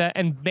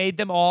and made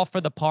them all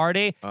for the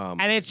party.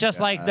 And it's just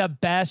like the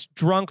best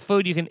drunk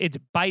food you can. It's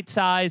bite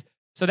sized.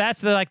 So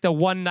that's the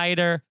one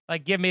nighter.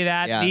 Like, give me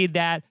that. Yeah. Need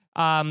that.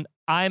 I'm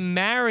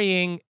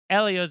marrying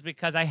Elios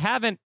because I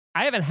haven't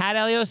had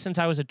Elios since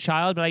I was a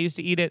child, but I used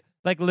to eat it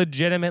like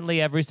legitimately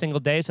every single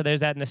day. So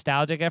there's that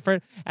nostalgic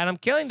effort. And I'm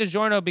killing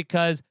DiGiorno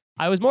because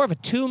I was more of a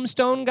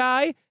Tombstone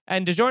guy,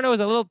 and DiGiorno is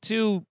a little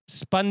too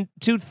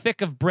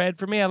thick of bread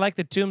for me. I like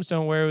the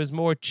Tombstone where it was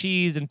more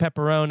cheese and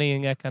pepperoni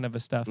and that kind of a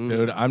stuff.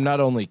 Dude, I'm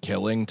not only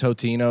killing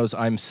Totino's,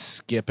 I'm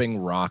skipping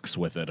rocks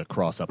with it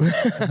across up.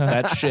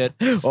 That shit.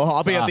 Well,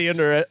 I'll be at the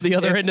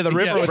other end of the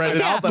river with my Yeah,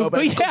 mouth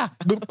open. yeah.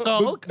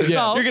 Hulk, Yeah,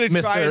 Hulk. You're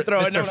gonna try and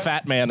throw it. Mr.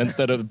 Fat Man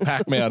instead of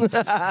Pac-Man.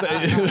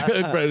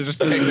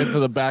 Just taking it to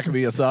the back of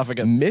the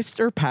esophagus.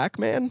 Mr.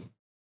 Pac-Man?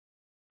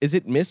 Is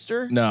it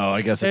Mr.? No,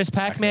 I guess There's it's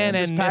Pac-Man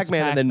There's and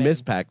Pac-Man and then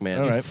Miss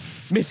Pac-Man. All right.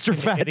 Mr.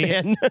 Fat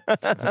Man.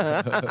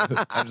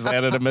 I just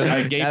added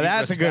I gave Now you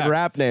that's a respect. good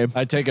rap name.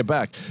 I take it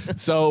back.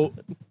 So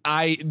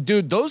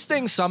dude, those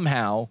things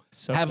somehow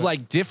So have good.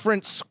 like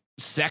different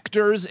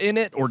sectors in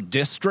it or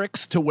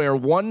districts to where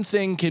one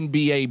thing can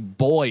be a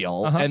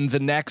boil and the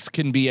next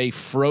can be a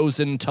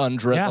frozen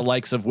tundra, Yeah. the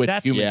likes of which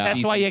That's human why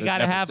species you has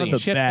gotta never have seen. them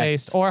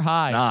shit-based or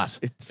high. Not.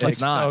 It's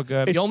It's not. so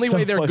good. The only It's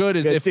way so they're good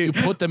is fucking if good, you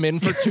dude. put them in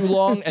for too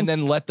long and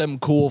then let them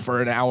cool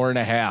for an hour and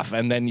a half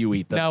and then you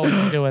eat them. No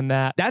one's doing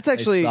that. That's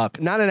actually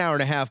suck. not an hour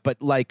and a half,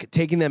 but like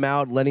taking them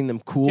out, letting them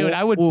cool. Dude,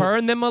 I would Ooh.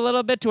 burn them a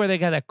little bit to where they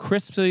got a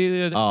crisp.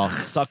 Oh,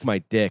 suck my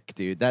dick,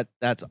 dude.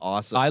 That's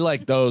awesome. I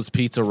like those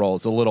pizza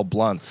rolls, the little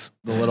blunts,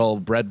 the little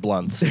bread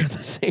blunts. They're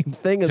the same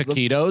thing as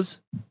Taquitos?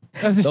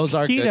 those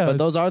are good, but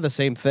those are the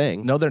same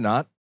thing. No, they're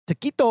not.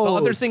 Taquitos. The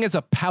other thing is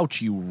a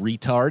pouch, you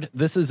retard.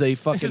 This is a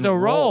fucking This is a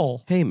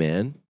roll. Hey,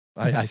 man.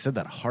 I said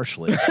that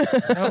harshly.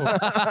 No,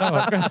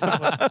 aggressively.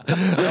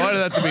 I wanted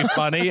that to be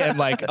funny and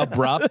like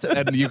abrupt,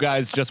 and you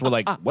guys just were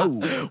like,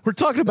 "Whoa!" We're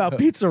talking about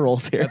pizza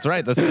rolls here. That's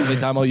right. That's the only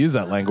time I'll use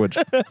that language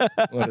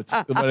when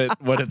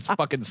it's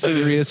fucking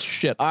serious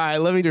shit. All right,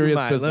 let me do Serious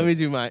mine. business. Let me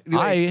do mine.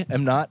 I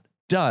am not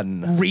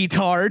done.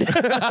 retard.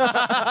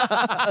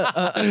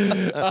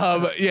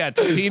 Yeah,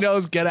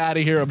 Totino's, get out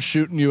of here. I'm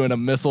shooting you in a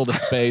missile to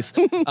space.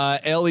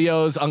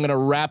 Elio's, I'm gonna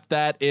wrap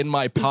that in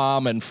my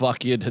palm and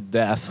fuck you to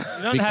death.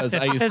 You don't have to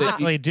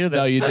physically do that.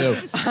 No, you do,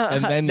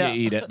 and then you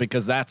eat it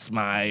because that's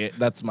my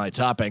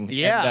topping.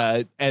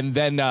 Yeah. and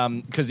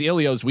then because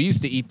Elio's, we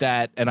used to eat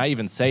that, and I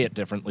even say it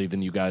differently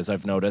than you guys.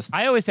 I've noticed.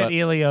 I always said But-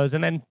 Elio's,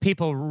 and then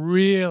people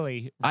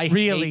really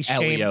hate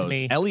shamed Elio's.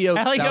 me.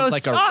 Elio's sounds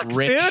like sucks, a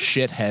rich dude.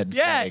 shithead.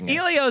 Yeah, saying it.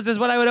 Elio's is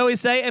what I would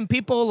always say, and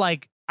people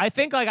like. I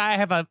think like I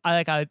have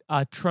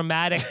a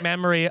traumatic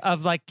memory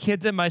of like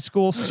kids in my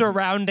school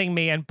surrounding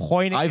me and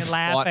pointing I've and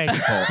fought laughing.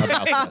 people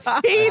about this.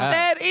 He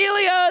said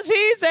Elio's.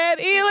 He said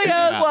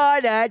Elio's.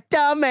 What a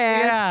dumbass.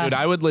 Yeah. Dude,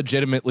 I would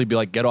legitimately be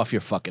like, get off your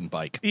fucking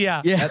bike.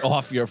 Yeah. Get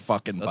off your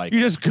fucking bike.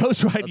 You just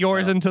ghost ride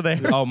yours into there.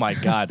 Oh my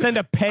god. Send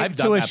a peg I've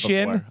to done a that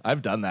shin. before.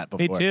 I've done that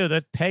before. Me too.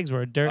 The pegs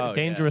were a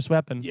dangerous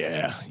weapon.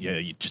 Yeah,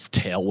 you just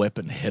tail whip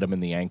and hit him in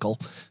the ankle.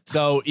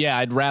 So yeah,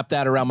 I'd wrap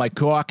that around my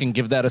cork and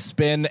give that a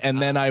spin,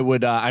 and then I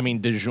would.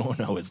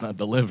 DiGiorno is not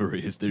delivery;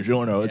 it's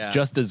DiGiorno. It's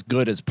just as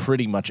good as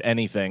pretty much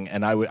anything,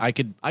 and I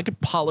could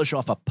polish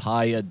off a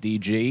Paya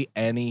DG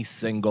any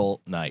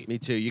single night. Me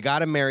too. You got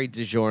to marry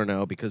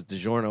DiGiorno because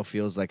DiGiorno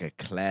feels like a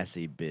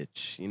classy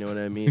bitch. You know what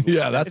I mean?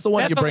 Yeah, that's the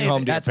one you bring definitely-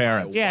 home to your that's my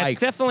parents. Yeah, Like-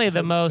 it's definitely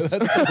the most.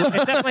 It's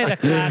definitely the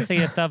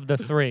classiest of the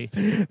three.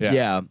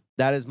 Yeah,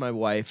 that is my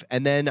wife.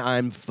 And then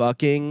I'm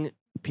fucking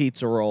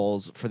pizza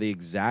rolls for the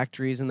exact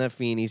reason that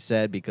Feeney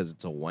said, because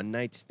it's a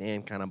one-night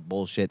stand kind of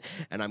bullshit.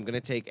 And I'm going to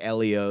take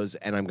Elio's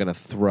and I'm going to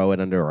throw it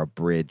under a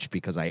bridge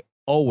because I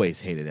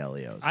always hated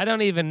Elio's. I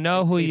don't even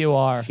know who you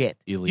are. Shit.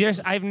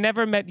 I've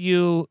never met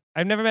you.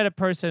 I've never met a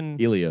person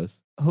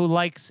Elio's. who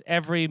likes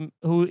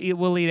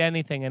will eat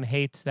anything and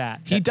hates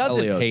that. He doesn't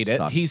Elio's hate it.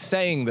 sucks. He's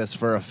saying this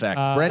for effect.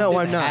 No, Brendan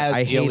I'm not. has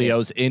I hate it.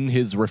 Elio's in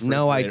his refrigerator.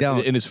 No, I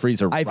don't. In his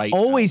freezer I've right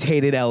always now.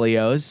 hated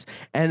Elio's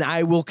and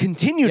I will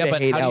continue Yeah, to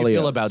but hate how do Elio's. you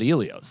feel about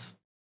Elio's?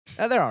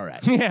 They're all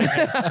right.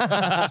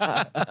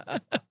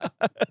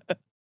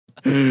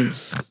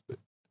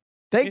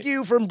 Thank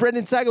you from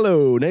Brendan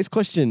Sagalow. Nice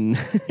question.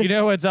 You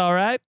know what's all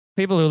right?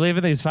 People who are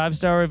leaving these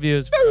 5-star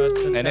reviews for us.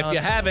 And if telling you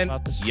us haven't,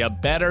 about the show. you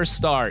better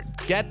start.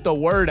 Get the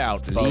word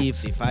out, Leave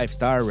folks. the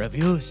 5-star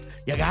reviews.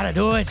 You gotta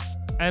do it.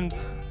 And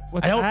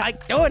what's I don't that?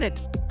 like doing it.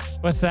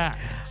 What's that?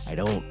 I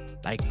don't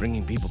like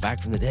bringing people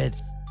back from the dead.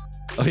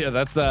 Oh yeah,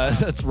 that's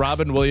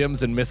Robin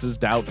Williams and Mrs.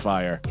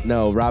 Doubtfire.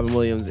 No, Robin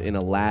Williams in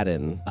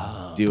Aladdin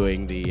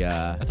doing the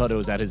I thought it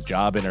was at his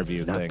job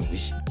interview not thing.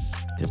 wish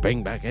to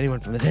bring back anyone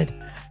from the dead.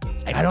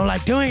 I don't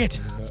like doing it.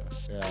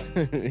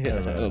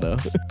 Yeah, I don't know.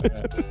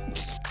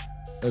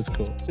 That's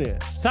cool. Yeah.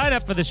 Sign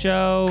up for the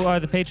show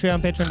or the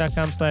Patreon,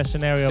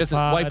 patreon.com/scenario Just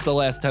pod. wipe the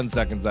last 10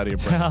 seconds out of your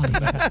brain.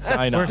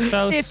 Sign We're up.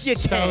 so If you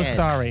so can.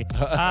 sorry.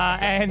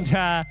 And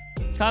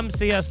come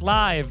see us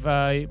live.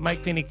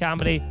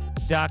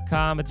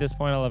 MikeFeeneyComedy.com. At this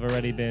point, I'll have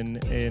already been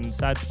in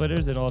Side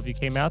Splitters, and all of you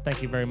came out.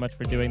 Thank you very much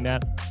for doing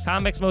that.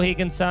 Comics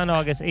Mohegan Sun,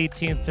 August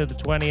 18th to the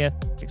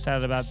 20th.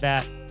 Excited about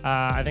that.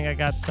 I think I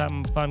got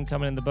something fun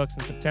coming in the books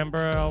in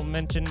September. I'll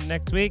mention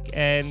next week,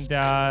 and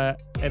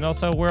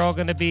also we're all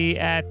going to be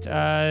at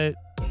the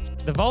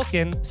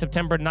Vulcan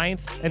September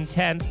 9th and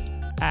 10th.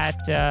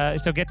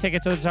 So get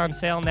tickets. It's on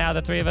sale now.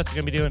 The three of us are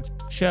going to be doing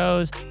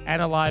shows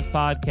and a live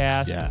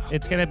podcast. Yeah.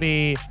 It's going to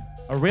be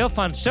A real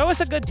fun. Show us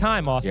a good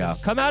time, Austin. Yeah.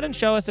 Come out and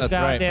show us a That's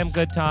right. goddamn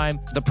good time.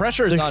 The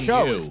pressure is The on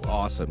show you. is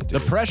awesome, dude. The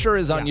pressure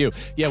is on you.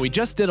 Yeah, we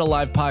just did a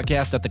live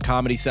podcast at the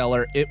Comedy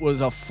Cellar. It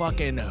was a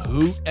fucking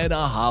hoot and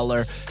a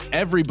holler.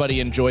 Everybody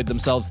enjoyed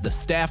themselves. The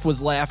staff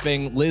was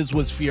laughing. Liz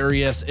was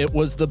furious. It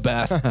was the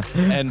best.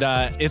 And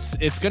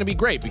it's going to be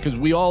great because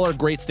we all are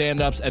great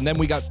stand-ups. And then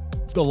we got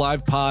the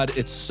live pod.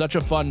 It's such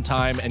a fun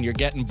time, and you're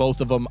getting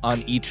both of them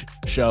on each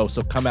show.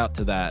 So come out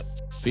to that.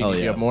 Feeny, do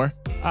you have more?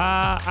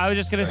 I was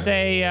just going to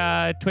say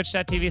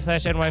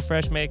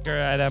twitch.tv/NYFreshmaker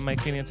at Mike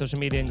Feeney on social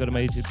media, and go to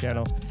my YouTube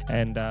channel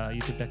and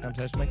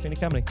youtube.com/Mike Feeney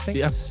Comedy.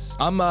 Thanks.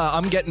 Yeah.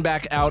 I'm getting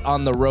back out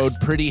on the road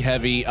pretty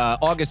heavy.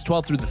 August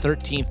 12th through the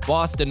 13th,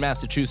 Boston,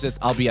 Massachusetts.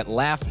 I'll be at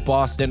Laugh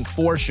Boston,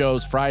 4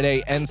 shows,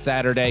 Friday and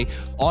Saturday.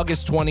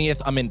 August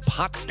 20th, I'm in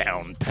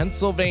Pottstown,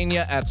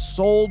 Pennsylvania at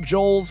Soul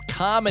Joel's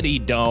Comedy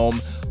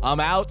Dome. I'm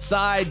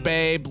outside,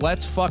 babe.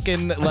 Let's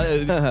fucking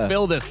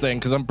fill this thing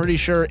because I'm pretty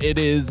sure it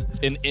is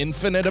an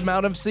infinite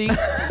amount of seats.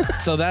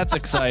 So that's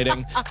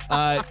exciting.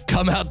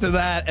 Come out to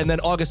that. And then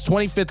August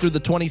 25th through the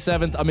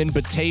 27th, I'm in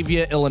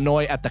Batavia,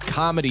 Illinois at the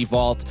Comedy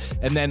Vault.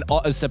 And then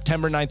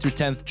September 9th through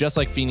 10th, just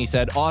like Feeney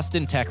said,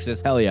 Austin,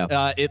 Texas. Hell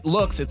yeah.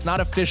 It's not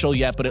official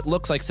yet, but it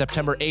looks like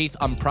September 8th,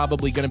 I'm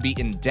probably going to be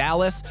in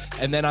Dallas.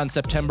 And then on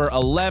September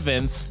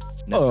 11th,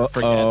 never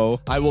forget,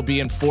 I will be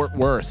in Fort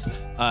Worth,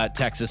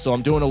 Texas. So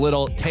I'm doing a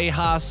little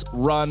Tejas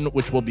run,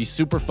 which will be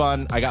super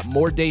fun. I got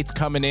more dates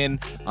coming in.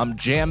 I'm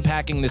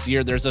jam-packing this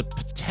year. There's a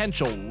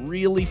potential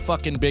really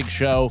fucking big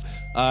show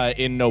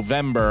in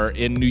November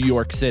in New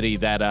York City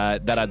that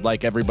I'd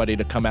like everybody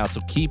to come out.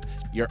 So keep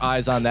your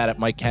eyes on that at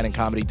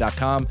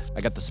MikeCannonComedy.com.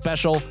 I got the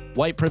special,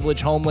 White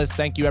Privilege Homeless.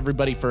 Thank you,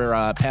 everybody,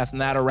 for passing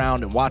that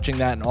around and watching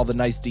that and all the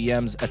nice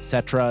DMs,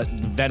 etc.,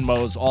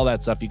 Venmos, all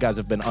that stuff. You guys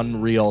have been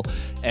unreal.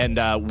 And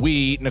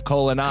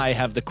Nicole and I,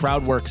 have the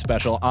Crowdwork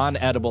special on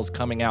Edibles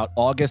coming out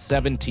August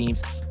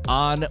 17th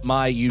on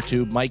my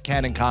YouTube, Mike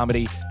Cannon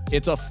Comedy.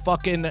 It's a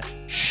fucking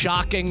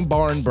shocking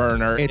barn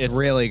burner. It's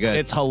really good.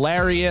 It's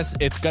hilarious.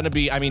 It's going to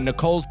be,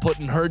 Nicole's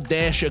putting her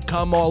dash of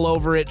cum all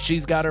over it.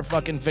 She's got her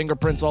fucking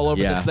fingerprints all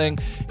over this thing.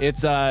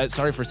 It's,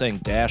 sorry for saying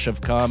dash of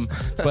cum,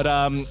 but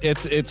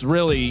it's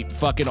really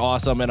fucking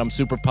awesome, and I'm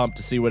super pumped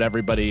to see what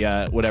everybody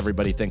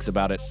thinks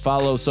about it.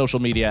 Follow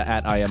social media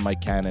at I am Mike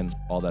Cannon,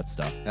 all that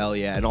stuff. Hell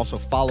yeah. And also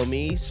follow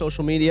me,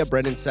 social media,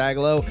 Brendan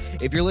Sagalow.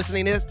 If you're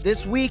listening to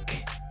this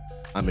week,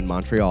 I'm in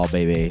Montreal,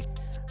 baby,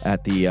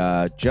 at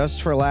the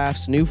Just for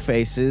Laughs New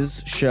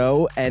Faces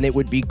show, and it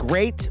would be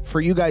great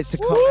for you guys to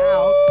come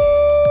out.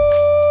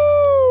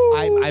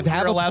 I've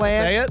had a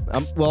plan. To say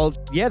it? Well,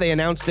 yeah, they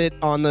announced it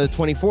on the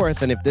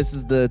 24th, and if this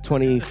is the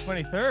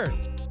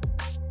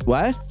 23rd.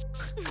 What?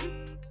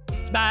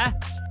 Nah.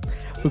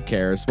 Who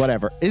cares?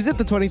 Whatever. Is it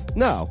the 20th?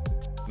 No.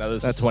 No,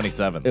 this is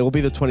 27th. It will be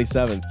the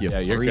 27th. Yeah,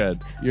 you're freak.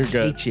 good. You're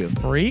good. Hate you.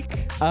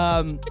 Freak?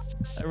 I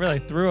really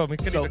threw him. We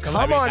couldn't So even come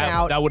on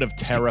out. That would have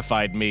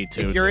terrified me,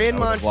 too. If you're dude. in I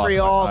would have lost my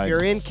Montreal, if mind.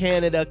 you're in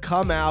Canada,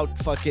 come out.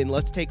 Fucking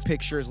let's take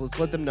pictures. Let's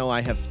let them know I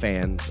have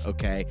fans,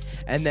 okay?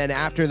 And then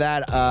after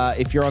that,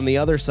 if you're on the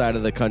other side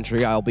of the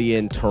country, I'll be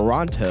in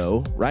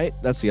Toronto, right?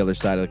 That's the other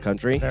side of the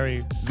country.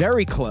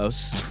 Very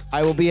close.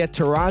 I will be at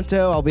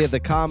Toronto. I'll be at the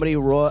Comedy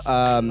Royal.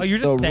 You're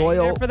just staying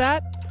Royal. there for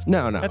that?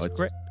 No, That's it's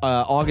great.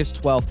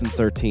 August 12th and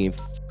 13th.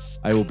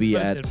 I will be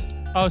at.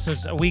 Oh, so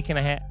it's a week and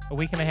a half. A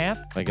week and a half?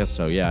 I guess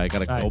so. Yeah, I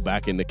gotta go Nice.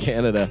 back into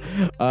Canada.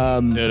 Dude,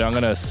 I'm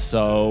gonna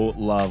so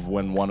love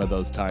when one of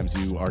those times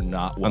you are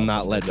not. I'm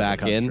not let welcome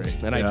back into in, the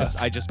country. and Yeah.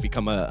 I just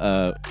become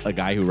a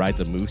guy who rides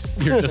a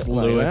moose. You're just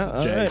Like, Louis yeah,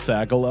 all J. right.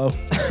 Sagalow.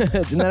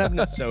 Didn't that happen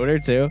to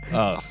Soder too?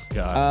 Oh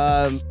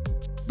God.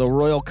 The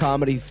Royal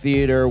Comedy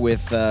Theater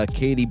with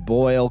Katie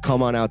Boyle.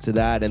 Come on out to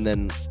that. And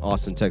then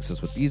Austin,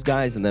 Texas with these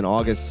guys. And then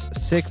August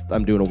 6th,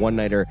 I'm doing a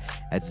one-nighter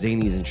at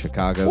Zany's in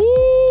Chicago.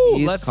 Woo!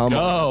 Please Let's come on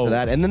go. to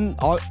that. And then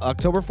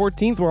October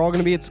 14th, we're all going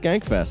to be at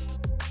Skankfest.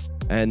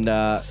 And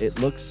it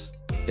looks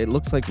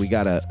like we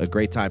got a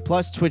great time.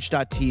 Plus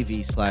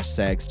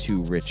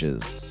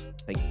twitch.tv/sags2riches.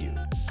 Thank you.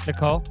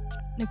 Nicole?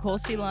 Nicole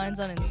C. Lines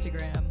on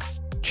Instagram.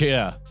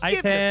 Cheer.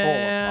 Give Nicole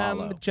a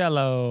follow. Item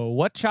Jello.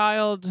 What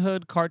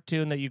childhood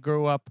cartoon that you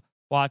grew up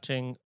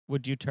watching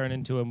would you turn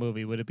into a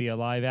movie? Would it be a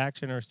live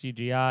action or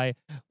CGI?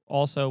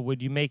 Also,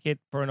 would you make it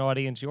for an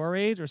audience your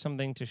age or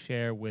something to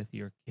share with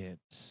your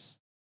kids?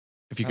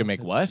 If you could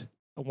make what?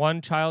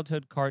 One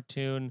childhood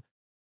cartoon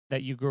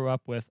that you grew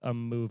up with, a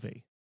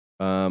movie.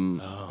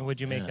 And would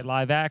you make it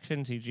live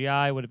action,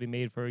 CGI? Would it be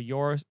made for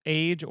your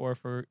age or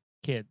for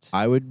kids?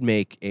 I would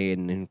make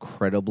an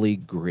incredibly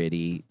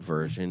gritty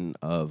version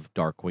of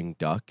Darkwing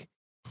Duck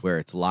where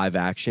it's live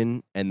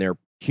action and they're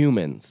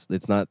humans.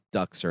 It's not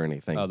ducks or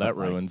anything. Oh, that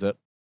but, like, ruins it.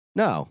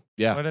 No.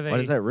 Yeah. What are they? Why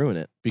does that ruin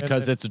it?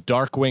 Because it's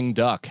Darkwing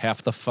Duck.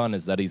 Half the fun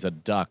is that he's a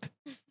duck.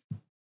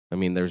 I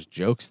mean, there's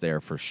jokes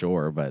there for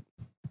sure, but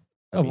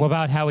I mean, what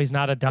about how he's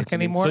not a duck it's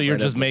an anymore? So you're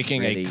just Incredibly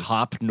making gritty. a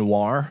cop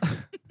noir?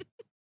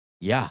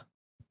 yeah.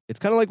 It's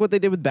kind of like what they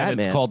did with And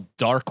Batman. it's called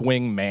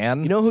Darkwing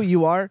Man? You know who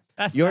you are?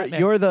 That's You're Batman.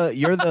 you're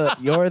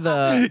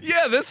the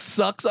yeah, this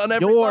sucks on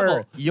every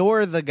level.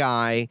 you're the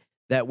guy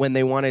that when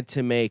they wanted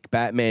to make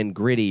Batman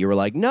gritty, you were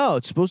like, no,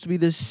 it's supposed to be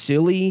this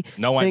silly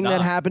thing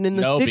that happened in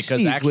the 60s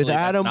because actually with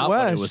Adam that's not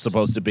West. what it was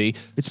supposed to be.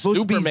 It's supposed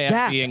to be Superman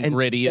Zack being and-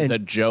 gritty is and a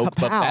joke,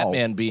 but Kapow.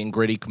 Batman being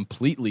gritty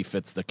completely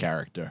fits the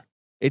character.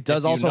 It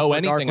does if you also know for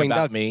anything Darkwing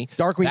about Duck. me,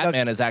 Darkwing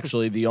Batman is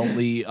actually the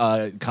only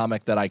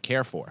comic that I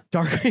care for.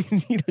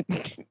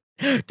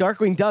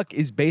 Darkwing Duck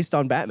is based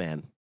on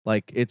Batman.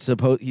 Like he's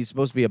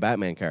supposed to be a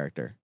Batman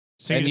character,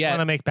 So you And just yet-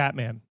 want to make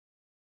Batman.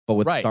 but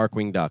with Right.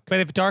 Darkwing Duck But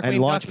if Darkwing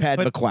and Duck, Launchpad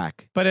McQuack.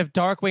 but if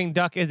Darkwing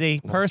Duck is a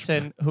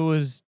person who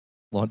is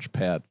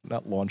Launchpad,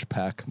 not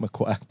Launchpack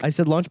McQuack. I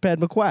said Launchpad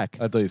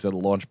McQuack, I thought you said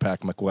Launchpack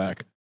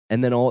McQuack.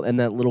 and then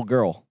that little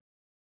girl,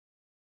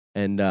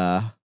 and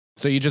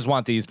So you just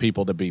want these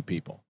people to be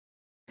people.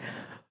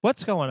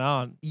 what's going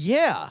on?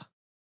 yeah,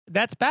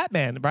 That's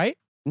Batman, right?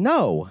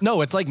 no,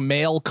 No, it's like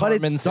male But it's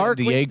Carmen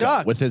Darkwing Sandiego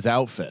Duck. with his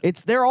outfit.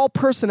 they're all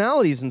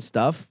personalities and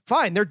stuff.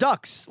 Fine, they're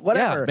ducks.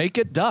 Whatever. Yeah, make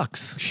it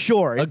ducks.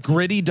 Sure. A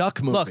gritty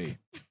duck movie.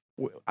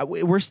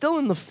 We're still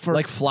in the first.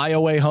 Like Fly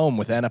Away Home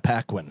with Anna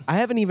Paquin. I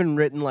haven't even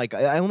written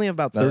I only have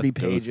about That's 30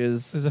 gross.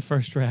 pages. This is a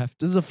first draft.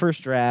 This is a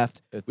first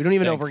draft. We don't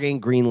even know if we're getting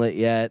greenlit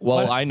yet. Well,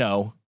 What- I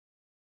know.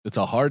 It's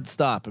a hard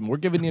stop, and we're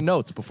giving you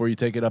notes before you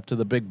take it up to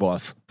the big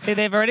boss. See,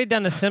 they've already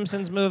done a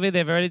Simpsons movie.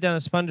 They've already done a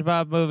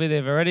SpongeBob movie.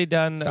 They've already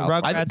done a South-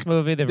 Rugrats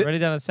movie. They've already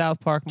done a South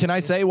Park movie. Can I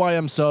say why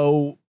I'm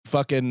so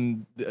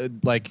fucking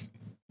like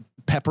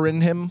peppering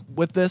him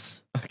with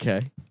this?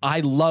 Okay.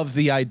 I love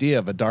the idea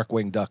of a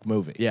Darkwing Duck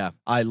movie. Yeah.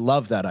 I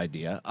love that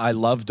idea. I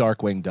love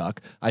Darkwing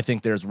Duck. I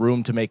think there's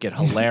room to make it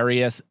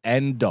hilarious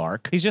and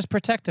dark. He's just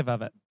protective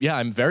of it. Yeah,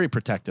 I'm very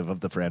protective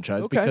of the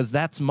franchise Okay. because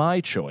that's my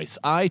choice.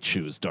 I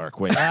choose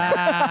Darkwing.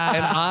 Ah.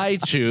 And I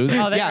choose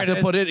Oh, there it to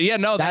is. put it. Yeah,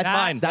 no, that's That's-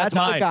 mine. that's That's the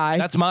mine. guy.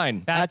 That's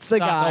mine. That's the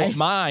not- guy. So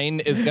mine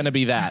is going to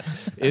be that.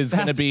 Is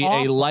going to That's be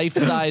awful. a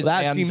life-size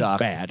That man seems duck.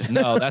 bad.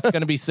 No, that's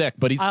going to be sick.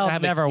 But he's going I'll to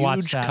have never a watch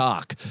huge that.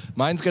 cock.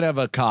 Mine's going to have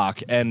a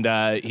cock, and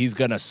he's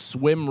going to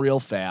swim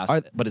real fast.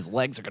 But his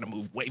legs are going to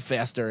move way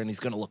faster, and he's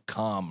going to look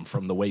calm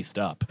from the waist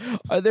up.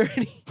 Are there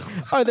any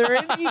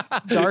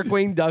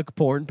Darkwing Duck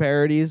porn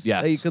parodies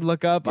Yes. that you could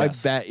look up?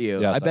 Yes. I bet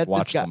you. Yes, I I've bet this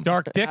watched guy. them.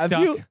 Dark Dick Have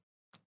Duck. you?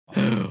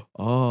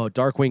 Oh,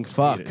 Darkwing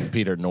fuck.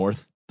 Peter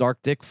North.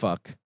 Dark Dick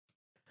fuck.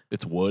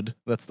 It's Wood.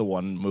 That's the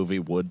one movie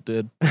Wood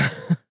did.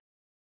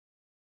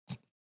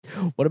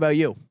 What about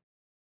you?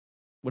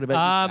 What about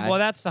you? Pat? Well,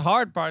 that's the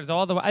hard part. Is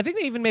all the. I think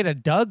they even made a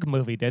Doug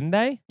movie, didn't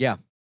they? Yeah.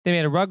 They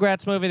made a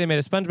Rugrats movie. They made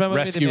a SpongeBob movie. they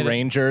Rescue made a-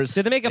 Rangers.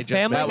 Did they make a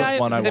Family That Guy? was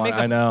one I Did they want. make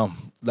a- I know.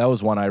 That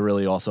was one I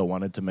really also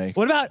wanted to make.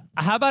 What about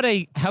how about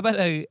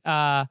a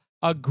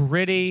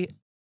gritty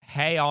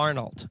Hey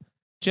Arnold?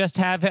 Just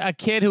have a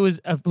kid whose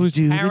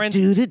parents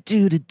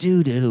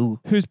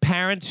whose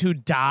parents who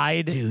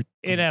died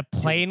in a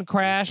plane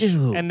crash,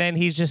 and then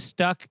he's just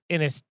stuck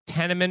in his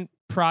tenement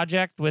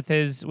project with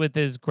his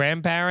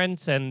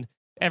grandparents, and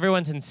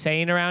everyone's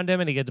insane around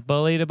him, and he gets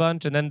bullied a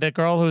bunch, and then the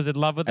girl who's in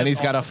love with him And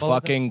he's got a also bullies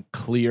him. fucking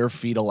clear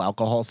fetal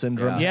alcohol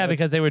syndrome. Yeah,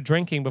 because they were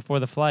drinking before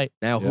the flight.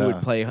 Now, who Yeah.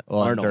 would play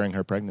Well, Arnold? during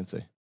her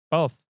pregnancy.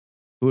 Both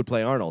Who would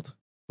play Arnold?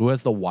 Who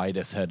has the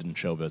widest head in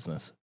show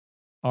business?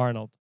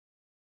 Arnold.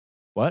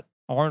 What?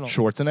 Arnold.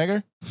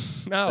 Schwarzenegger?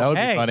 No, That would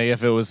hey. be funny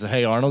if it was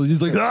Hey Arnold. He's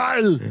like,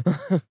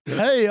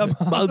 hey, I'm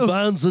my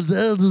pants are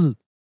dead.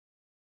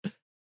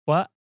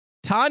 What?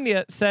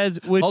 Tanya says,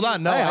 "Would Hold you-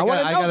 on, no, Hey, I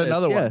wanna got know this,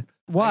 another yeah. one.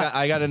 What?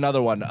 I got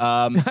another one.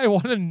 I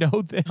want to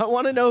know this. I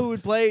want to know who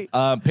would play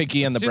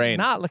Pinky and the She's Brain.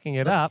 not looking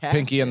it up. cast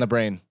Pinky and the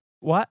Brain.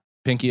 What?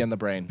 Pinky and the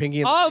Brain. Pinky.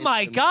 And Oh the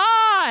my Brain.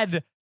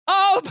 God!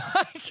 Oh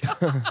my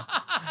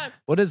God!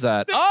 What is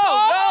that?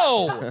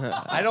 Oh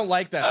no! I don't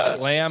like that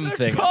slam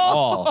thing at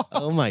all.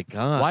 Oh my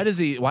god.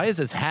 Why is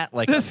his hat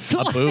like a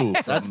boo?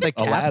 That's the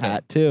cap Aladdin.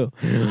 hat too.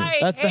 I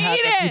That's the hat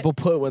hate that it. people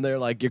put when they're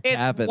like you're It's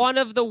capping. one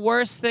of the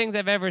worst things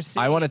I've ever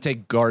seen. I want to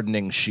take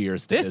gardening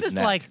shears to This his is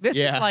neck. like this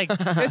Yeah. is like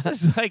this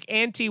is like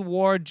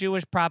anti-war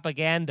Jewish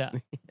propaganda.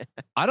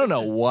 I don't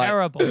know This is what.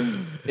 Terrible.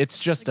 It's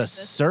just a Look at this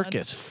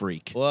circus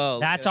freak. Whoa.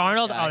 That's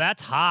Arnold. Oh,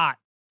 that's hot.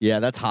 yeah,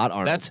 that's hot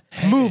Arnold. That's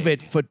move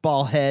it,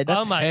 football head.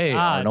 Oh my Hey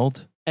God.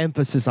 Arnold.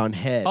 Emphasis on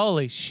head.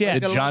 Holy shit!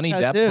 Did got a Johnny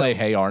little Depp tattoo. play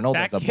Hey Arnold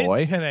that as a kid's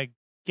boy? gonna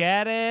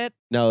get it.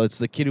 No, it's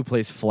the kid who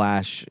plays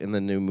Flash in the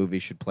new movie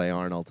should play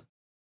Arnold.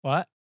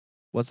 What?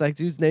 What's that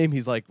dude's name?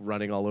 He's like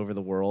running all over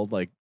the world,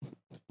 like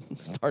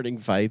starting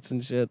fights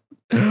and shit.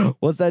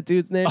 What's that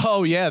dude's name?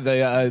 Oh yeah,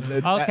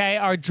 Okay,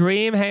 our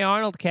dream Hey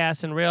Arnold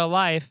cast in real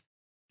life.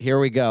 Here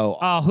we go.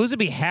 Oh, who's to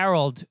be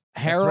Harold?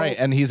 Harold. That's right,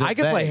 and he's. I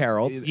can play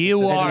Harold.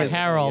 You And are he is-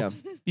 Harold.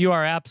 You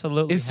are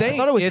absolutely. Is Harold. saying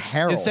I thought it was it's,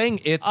 Harold. Is saying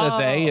it's Oh. a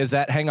they? Is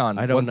that? Hang on,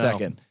 I don't one know.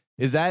 second.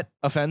 Is that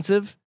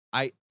offensive?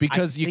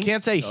 Because you think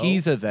can't say so.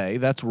 he's a they.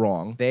 That's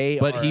wrong. They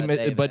But are he, a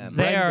they, but them.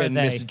 They are a Brendan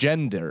they.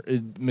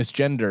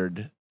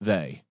 misgendered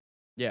they.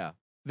 Yeah.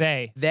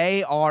 They.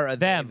 They are a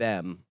Them.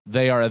 them.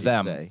 They are a you'd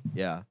them. say.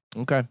 Yeah.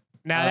 Okay.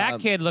 Now that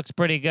kid looks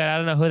pretty good. I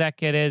don't know who that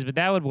kid is, but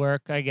that would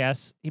work, I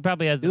guess. He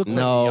probably has. He looks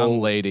No. like a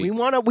young lady. We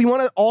want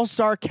an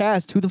all-star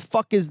cast. Who the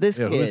fuck is this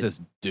Yeah, kid? who is this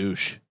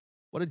douche?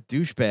 What a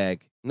douchebag.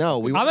 No,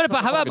 we. I'm gonna put.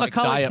 How about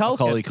Macaulay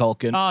Macaulay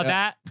Culkin? Culkin. Oh, Yeah,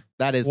 that.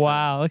 That is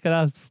Wow, look at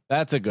us.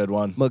 that's a good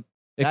one. Look,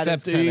 that Except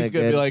is kinda he's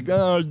gonna be good. like,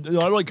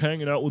 I like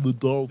hanging out with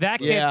adults. That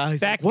kid. Yeah. he's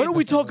that like, Why kid don't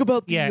we was- talk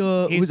about the?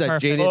 Yeah, he's who's that?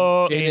 perfect.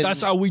 Jaden.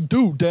 That's how we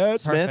do,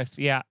 Dad. Perfect. Smith?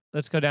 Yeah.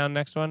 Let's go down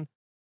next one.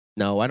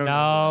 No, I don't know.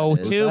 No, who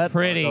that is. too that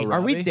pretty. Margot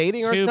Are we Robbie?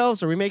 dating Too-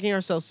 ourselves? Are we making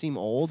ourselves seem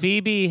old?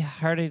 Phoebe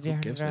Hardy. Who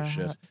gives a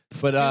shit? Too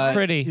But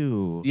pretty.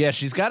 Ew. yeah,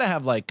 she's got to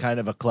have like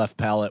kind of a cleft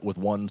palate with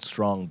one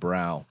strong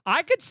brow.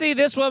 I could see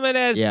this woman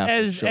as Yeah, for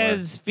as sure.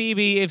 as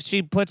Phoebe if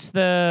she puts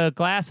the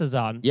glasses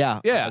on.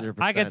 Yeah. Yeah. 100%.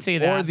 I could see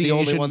that. Or the, the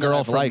only Asian one that girl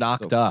I've from liked,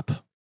 Knocked so- Up,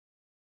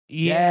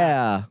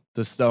 Yeah.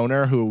 the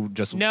stoner who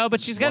just No,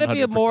 but she's got to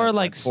be a 100% more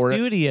like went for it.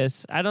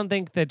 studious. I don't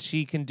think that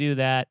she can do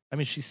that. I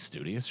mean, she's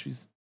studious.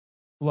 She's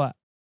What?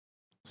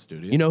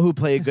 studious. You know who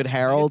played good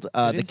Harold? It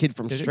The is- kid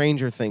from it is.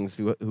 Stranger Things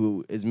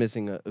who is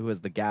missing who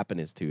has the gap in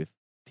his teeth.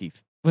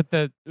 With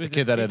the the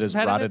kid that had his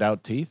rotted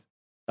out teeth.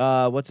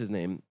 What's his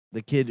name?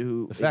 The kid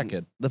who The fat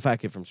kid. The fat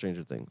kid from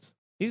Stranger Things.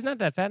 He's not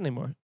that fat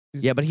anymore.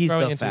 Yeah, but he's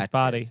growing the into his fat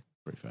body. kid.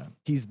 Pretty fat.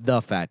 He's the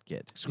fat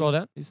kid. Scroll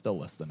down. He's still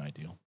less than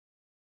ideal.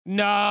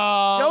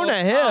 No. Jonah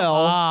come Hill.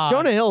 on.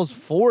 Jonah Hill's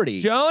 40.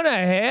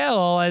 Jonah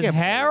Hill as Yeah,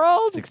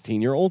 Harold.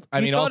 16-year-old. I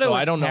You mean, thought it also,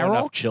 was I don't know Harold?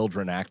 enough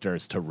children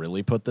actors to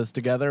really put this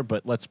together,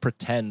 but let's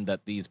pretend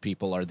that these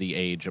people are the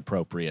age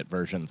appropriate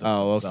versions of Oh, okay.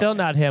 themselves. Still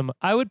not him.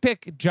 I would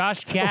pick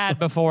Josh Gad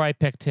before I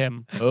picked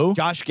him. Who?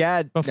 Josh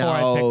Gad. Before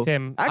no. I picked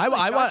him. Actually,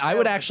 I Josh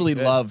would Gad actually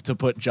good. love to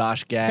put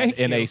Josh Gad Thank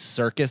in you. a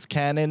circus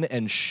cannon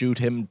and shoot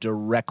him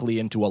directly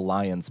into a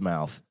lion's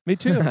mouth. Me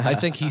too. I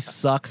think he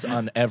sucks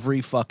on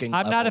every fucking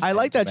I'm not level. a- I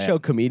like that Man. show,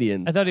 Comedians.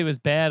 I thought he was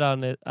bad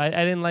on it. I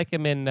didn't like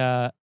him in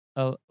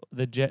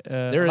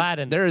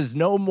Aladdin. There is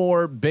no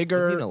more Was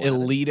bigger he in Aladdin?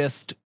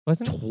 elitist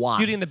Wasn't it? twat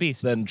Beauty and the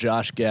Beast. than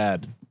Josh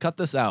Gad. Cut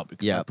this out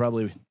because Yeah. I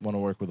probably want to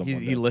work with him.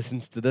 one He day.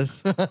 listens to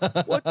this.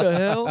 What the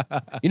hell?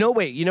 You know,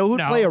 wait. You know who'd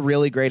No. play a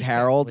really great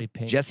Harold? Definitely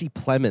Pink. Jesse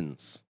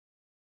Plemons.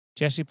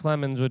 Jesse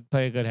Plemons would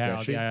play a good Harold.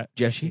 Jesse? Yeah.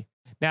 Jesse?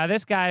 Now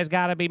this guy's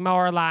got to be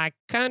more like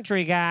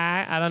country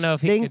guy. I don't know if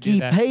he could do Stinky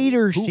that. Who are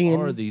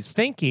Peterson. these?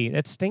 Stinky.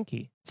 That's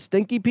Stinky.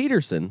 Stinky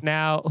Peterson.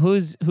 Now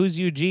who's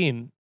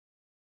Eugene?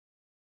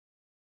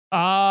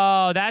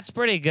 Oh, that's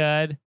pretty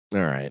good. All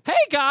right. Hey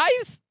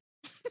guys,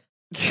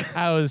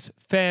 that was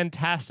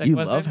fantastic. You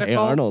wasn't love it, Hey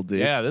Nicole? Arnold, dude.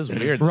 Yeah, this is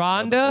weird.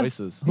 Rhonda? The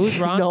voices. Who's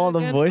Rhonda? know all the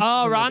again? voices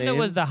Oh, and the Rhonda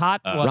was names? the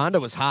hot one.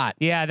 Rhonda was hot.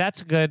 Yeah,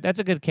 that's good. That's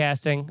a good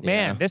casting.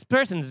 Man, Yeah. this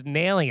person's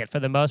nailing it for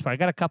the most part. I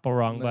got a couple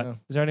wrong, but Yeah.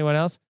 is there anyone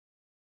else?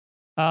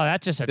 Oh,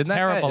 that's just a Isn't that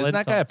terrible guy, isn't that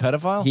insult. guy a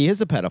pedophile? He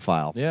is a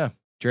pedophile. yeah,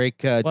 Drake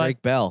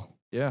Bell.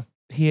 yeah.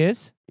 He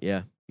is?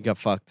 Yeah. He got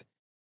fucked.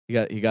 He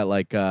got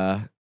like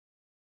I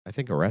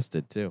think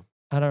arrested too.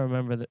 I don't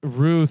remember that.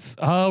 Ruth.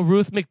 Oh,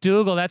 Ruth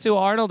McDougal. That's who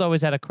Arnold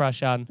always had a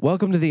crush on.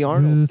 Welcome to the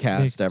Arnold Ruth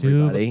cast, McDougal.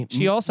 everybody.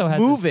 She also has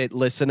Move this- it,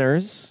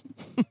 listeners.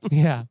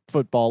 Yeah.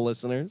 Football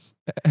listeners.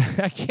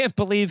 I can't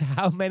believe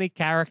how many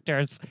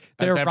characters Has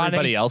they're everybody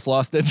running. else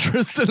lost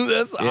interest in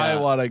this? Yeah. I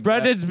want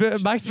to.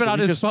 Mike's been Should on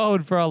we his just-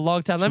 phone for a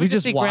long time. Let Should me we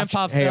just see watch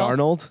Grandpa Hey Phil.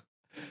 Arnold?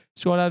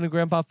 Scroll down to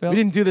Grandpa Phil. We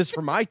didn't do this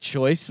for my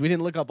choice. We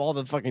didn't look up all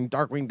the fucking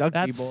Darkwing Duck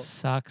That people.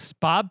 sucks.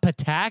 Bob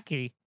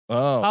Pataki.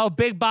 Oh, Oh,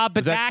 Big Bob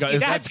Is that- Pataki.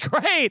 is that- That's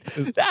great.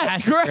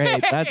 That's great.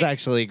 Great. That's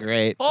actually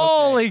great.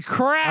 Holy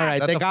crap. All right,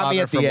 that they the got me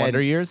father at from the end.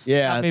 Wonder Years?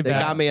 Yeah, Got me they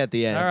back. got me at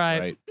the end. All right.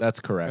 Right, that's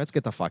correct. Let's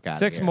get the fuck out of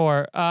Six here.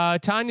 more.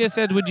 Tanya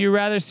said, would you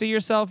rather see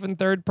yourself in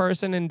third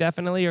person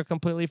indefinitely or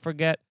completely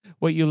forget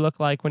what you look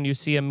like when you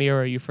see a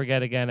mirror you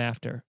forget again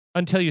after?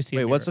 Until you see a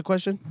Wait, mirror. what's the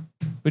question?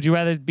 Would you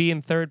rather be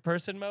in third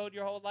person mode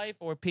your whole life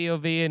or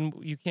POV and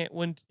you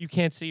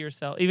can't see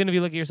yourself? Even if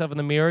you look at yourself in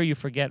the mirror, you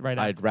forget right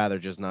after. I'd rather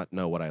just not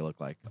know what I look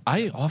like.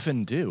 I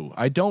often do.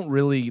 I don't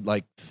really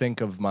like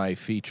think of my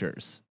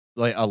features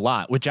like a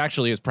lot, which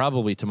actually is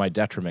probably to my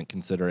detriment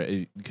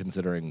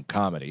considering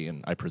comedy,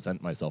 and I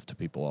present myself to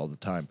people all the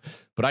time.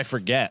 But I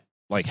forget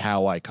like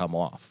how I come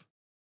off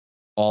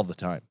all the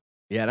time.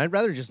 Yeah, and I'd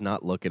rather just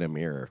not look in a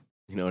mirror.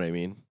 You know what I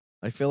mean?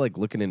 I feel like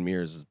looking in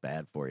mirrors is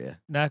bad for you.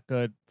 Not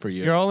good. For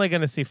you. You're only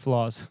going to see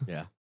flaws.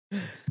 Yeah. I'm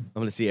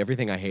going to see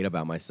everything I hate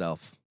about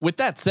myself. With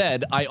that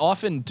said, I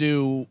often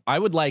do. I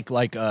would like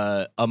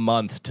a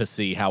month to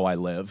see how I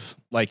live.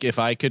 Like if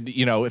I could,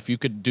 if you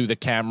could do the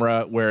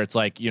camera where it's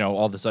like,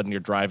 all of a sudden you're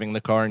driving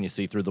the car and you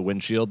see through the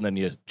windshield, and then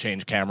you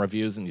change camera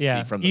views and you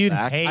Yeah. see from the You'd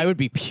back. hate, I would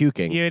be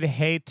puking you'd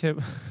hate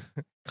to.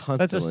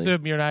 Let's constantly.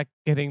 assume you're not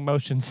getting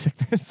motion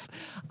sickness.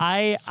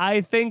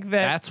 I think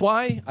that That's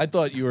why I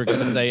thought you were going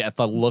to say at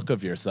the look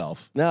of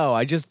yourself. No,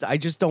 I just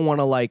don't want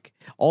to like.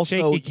 Also,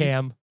 shaky you,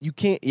 cam. you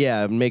can't.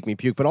 Yeah, make me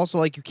puke. But also,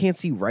 like, you can't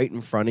see right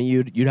in front of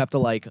you. You'd have to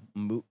like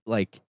move.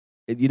 Like,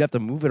 you'd have to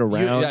move it You,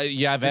 around.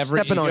 you have You're every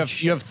stepping you on have,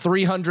 shit. you have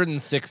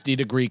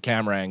 360-degree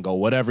camera angle.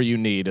 Whatever you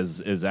need is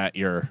at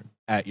your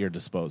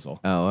disposal.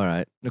 Oh, all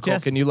right. Nicole,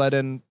 Just- can you let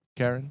in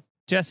Karen?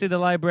 Jesse the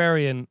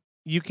librarian.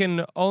 You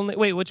can only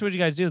wait. Which would you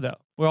guys do though?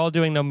 We're all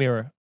doing no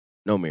mirror.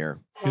 No mirror.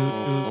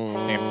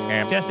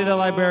 Jesse the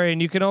librarian.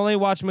 You can only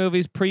watch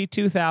movies pre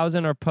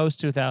 2000 or post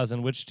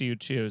 2000. Which do you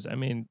choose? I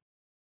mean,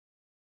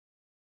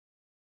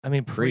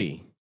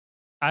 Pre.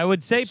 I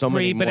would say So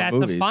pre, many but more that's a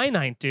movies.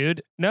 finite,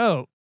 dude.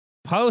 No,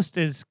 post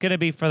is going to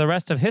be for the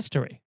rest of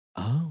history.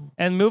 Oh.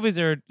 And movies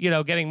are,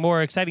 getting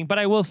more exciting. But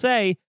I will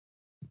say,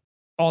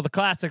 all the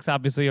classics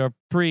obviously are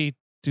pre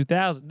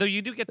 2000. Though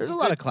you do get There's some a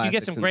lot good- of classics You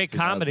get some in the great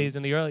comedies 2000s.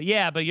 in the early.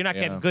 Yeah, but you're not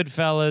Yeah. getting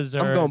Goodfellas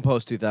or I'm going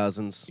post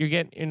 2000s.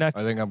 you're not.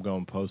 I think I'm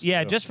going post.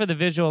 Yeah, too. just for the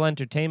visual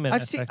entertainment.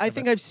 I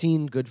think I've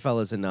seen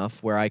Goodfellas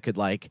enough where I could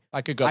I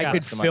could go. I the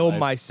could rest of my film life.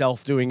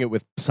 myself doing it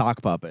with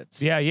sock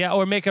puppets. Yeah,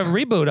 or make a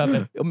reboot of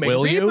it. Make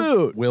Will a you?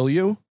 reboot. Will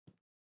you?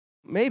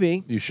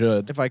 Maybe. You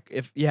should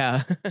If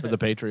yeah. for the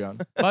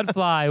Patreon.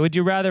 Budfly, would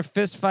you rather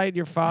fist fight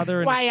your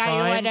father in his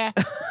prime?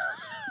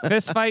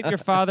 Fist fight your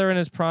father in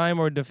his prime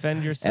or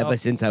defend yourself? Ever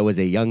since I was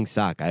a young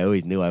sock, I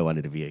always knew I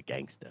wanted to be a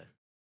gangster.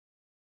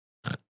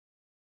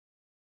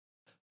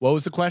 What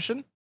was the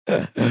question?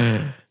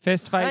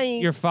 Fist fight Hi.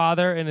 your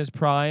father in his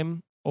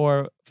prime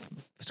or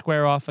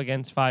square off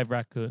against 5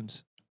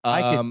 raccoons?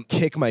 I could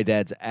kick my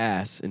dad's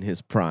ass in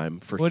his prime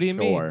for What do you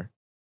mean? sure.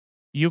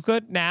 You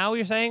could now,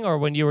 you're saying, or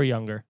when you were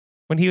younger?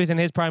 When he was in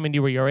his prime and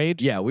you were your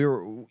age? Yeah, we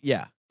were.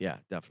 Yeah,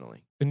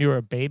 definitely. When you were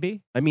a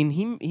baby? I mean,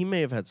 he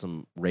may have had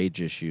some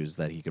rage issues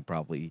that he could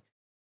probably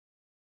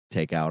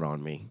take out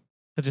on me.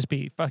 To just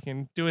be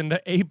fucking doing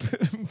the ape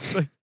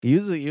like, He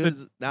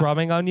was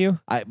drumming on you?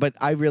 but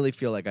I really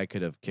feel like I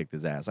could have kicked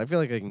his ass. I feel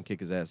like I can kick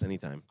his ass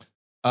anytime.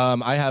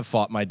 I have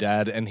fought my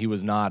dad, and he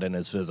was not in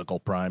his physical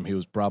prime. He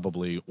was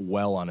probably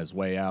well on his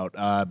way out.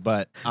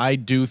 But I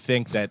do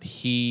think that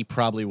he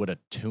probably would have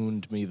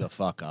tuned me the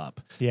fuck up.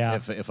 Yeah.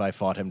 If I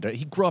fought him.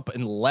 He grew up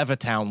in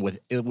Levittown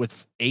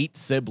with 8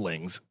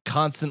 siblings,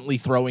 constantly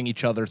throwing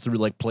each other through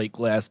like plate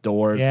glass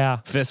doors. Yeah.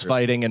 Fist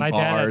fighting in My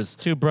dad bars.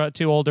 had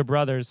two older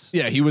brothers.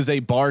 Yeah, he was a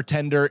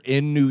bartender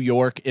in New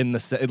York in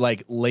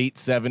the late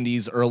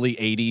 70s, early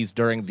 80s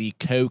during the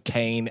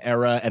cocaine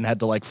era, and had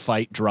to like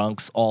fight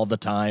drunks all the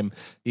time.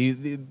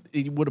 He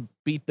would have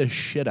beat the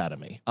shit out of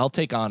me. I'll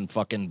take on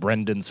fucking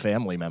Brendan's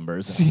family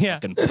members. and Yeah.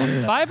 fucking put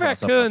them 5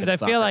 across a raccoons, fucking I feel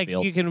soccer like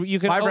field. you can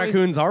 5 always,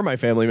 raccoons are my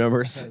family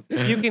members.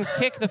 You can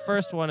kick the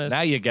first one as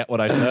Now you get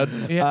what I said.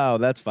 Yeah. Oh,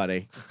 that's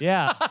funny.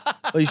 yeah.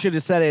 Well, you should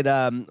have said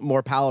it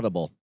more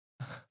palatable.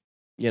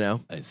 You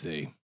know. I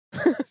see.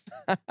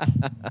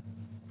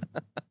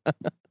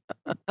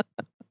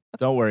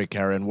 Don't worry,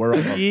 Karen. We're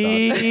almost done.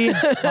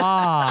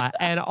 Yeehaw.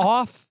 And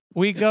off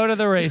we go to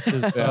the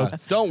races, Yeah.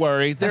 folks. Don't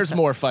worry. There's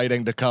more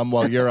fighting to come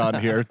while you're on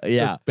here.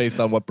 Yeah. Just based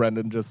on what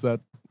Brendan just said.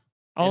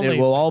 And Only it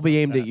will all be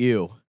aimed at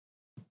you.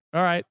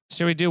 All right.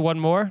 Should we do one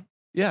more?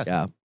 Yes.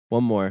 Yeah.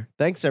 One more.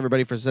 Thanks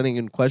everybody for sending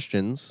in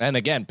questions. And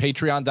again,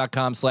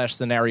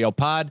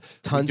 patreon.com/scenariopod.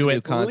 Tons we do of new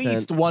at content.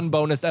 least one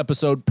bonus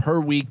episode per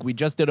week. We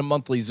just did a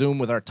monthly Zoom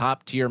with our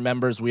top tier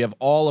members. We have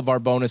all of our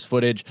bonus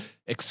footage,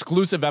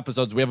 exclusive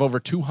episodes. We have over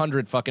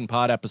 200 fucking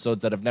pod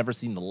episodes that have never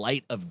seen the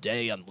light of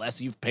day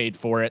unless you've paid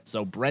for it.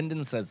 So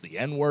Brendan says the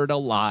N-word a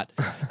lot.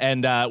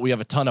 And we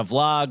have a ton of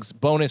vlogs,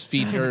 bonus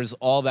features,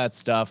 all that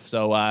stuff.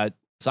 So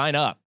sign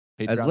up.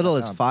 As little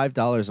as Patreon.com.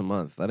 $5 a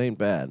month. That ain't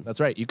bad. That's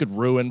right. You could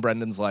ruin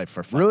Brendan's life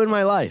for fun. Ruin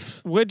my life.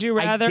 Would you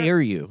rather I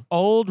dare you.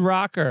 old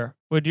rocker?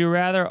 Would you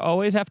rather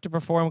always have to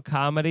perform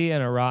comedy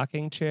in a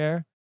rocking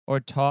chair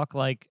or talk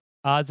like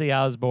Ozzy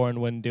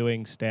Osbourne when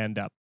doing stand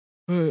up?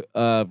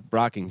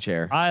 Rocking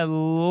chair. I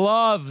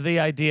love the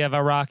idea of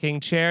a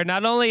rocking chair.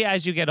 Not only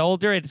as you get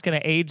older, it's going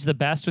to age the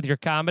best with your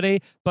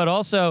comedy, but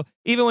also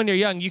even when you're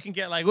young, you can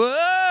get like,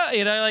 whoa,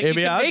 you know, like you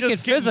can make it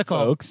physical.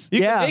 Folks.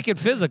 You yeah. can make it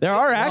physical. There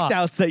are act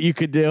outs that you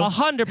could do.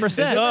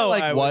 100%. Oh,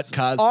 like I what was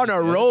Cosby on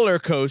a did. roller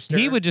coaster.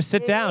 He would just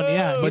sit down.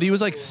 Yeah. But he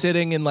was like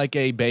sitting in like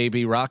a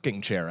baby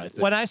rocking chair, I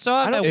think. When I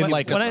saw him in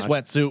like a when I-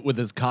 sweatsuit with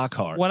his cock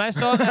hard. When I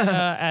saw him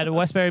at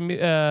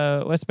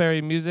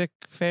Westbury Music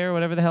Fair,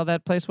 whatever the hell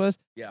that place was,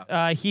 Yeah.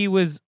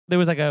 there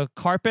was like a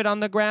carpet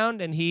on the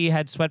ground, and he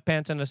had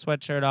sweatpants and a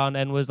sweatshirt on,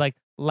 and was like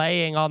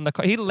laying on the.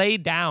 He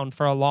laid down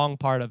for a long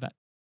part of it.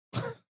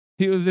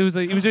 he was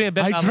doing a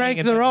bit. I about drank laying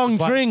in the bed wrong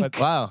with his wife, drink. but-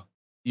 Wow.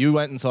 You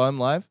went and saw him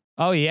live?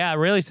 Oh yeah,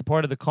 really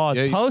supported the cause.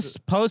 Yeah,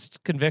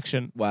 Post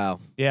conviction. Wow.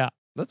 Yeah,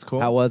 That's cool.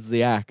 How was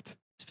the act?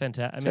 it's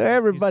fantastic. I So mean,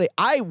 everybody,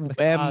 I am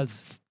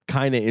cause.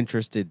 kind of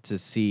interested to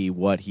see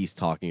what he's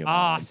talking about.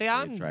 Ah, on see, stage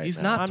I'm- right He's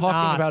now. not I'm talking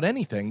not. about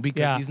anything because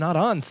Yeah. he's not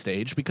on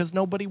stage because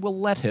nobody will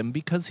let him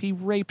because he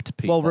raped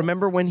people. Well,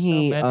 remember when So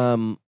he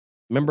many.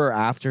 remember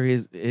after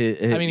his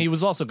I mean, he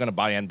was also going to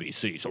buy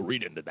NBC, so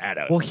read into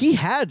that. well, he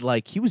had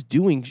like he was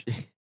doing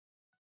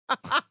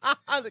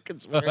the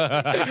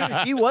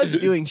conspiracy. He was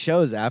doing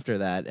shows after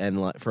that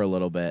and for a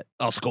little bit,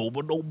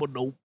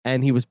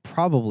 and he was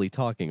probably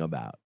talking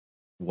about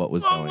what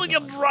was going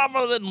on.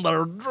 drama and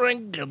they're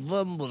drinking,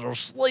 then they're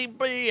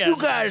sleepy. You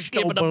guys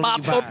giving don't a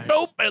bottle believe of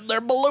dope and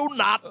their balloon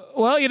knot.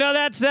 Well, you know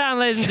that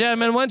sound, ladies and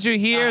gentlemen. Once you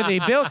hear the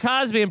Bill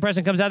Cosby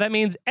impression comes out, that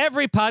means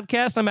every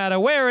podcast, no matter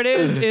where it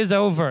is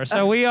over.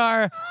 So we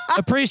are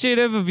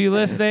appreciative of you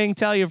listening.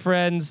 Tell your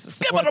friends.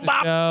 Support it a the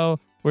bop. show.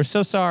 We're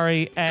so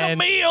sorry, and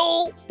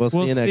Camille. We'll see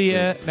we'll you next see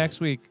week. you next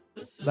week.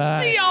 Bye.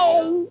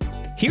 Theo.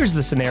 Here's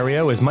the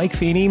Scenario is Mike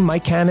Feeney,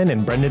 Mike Cannon,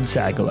 and Brendan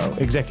Sagalow.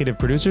 Executive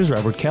producers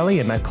Robert Kelly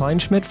and Matt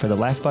Kleinschmidt for the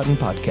Laugh Button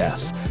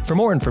Podcasts. For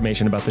more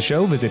information about the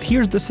show, visit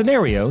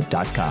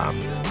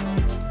here'sthescenario.com.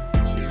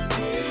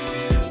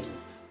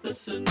 The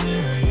scenario.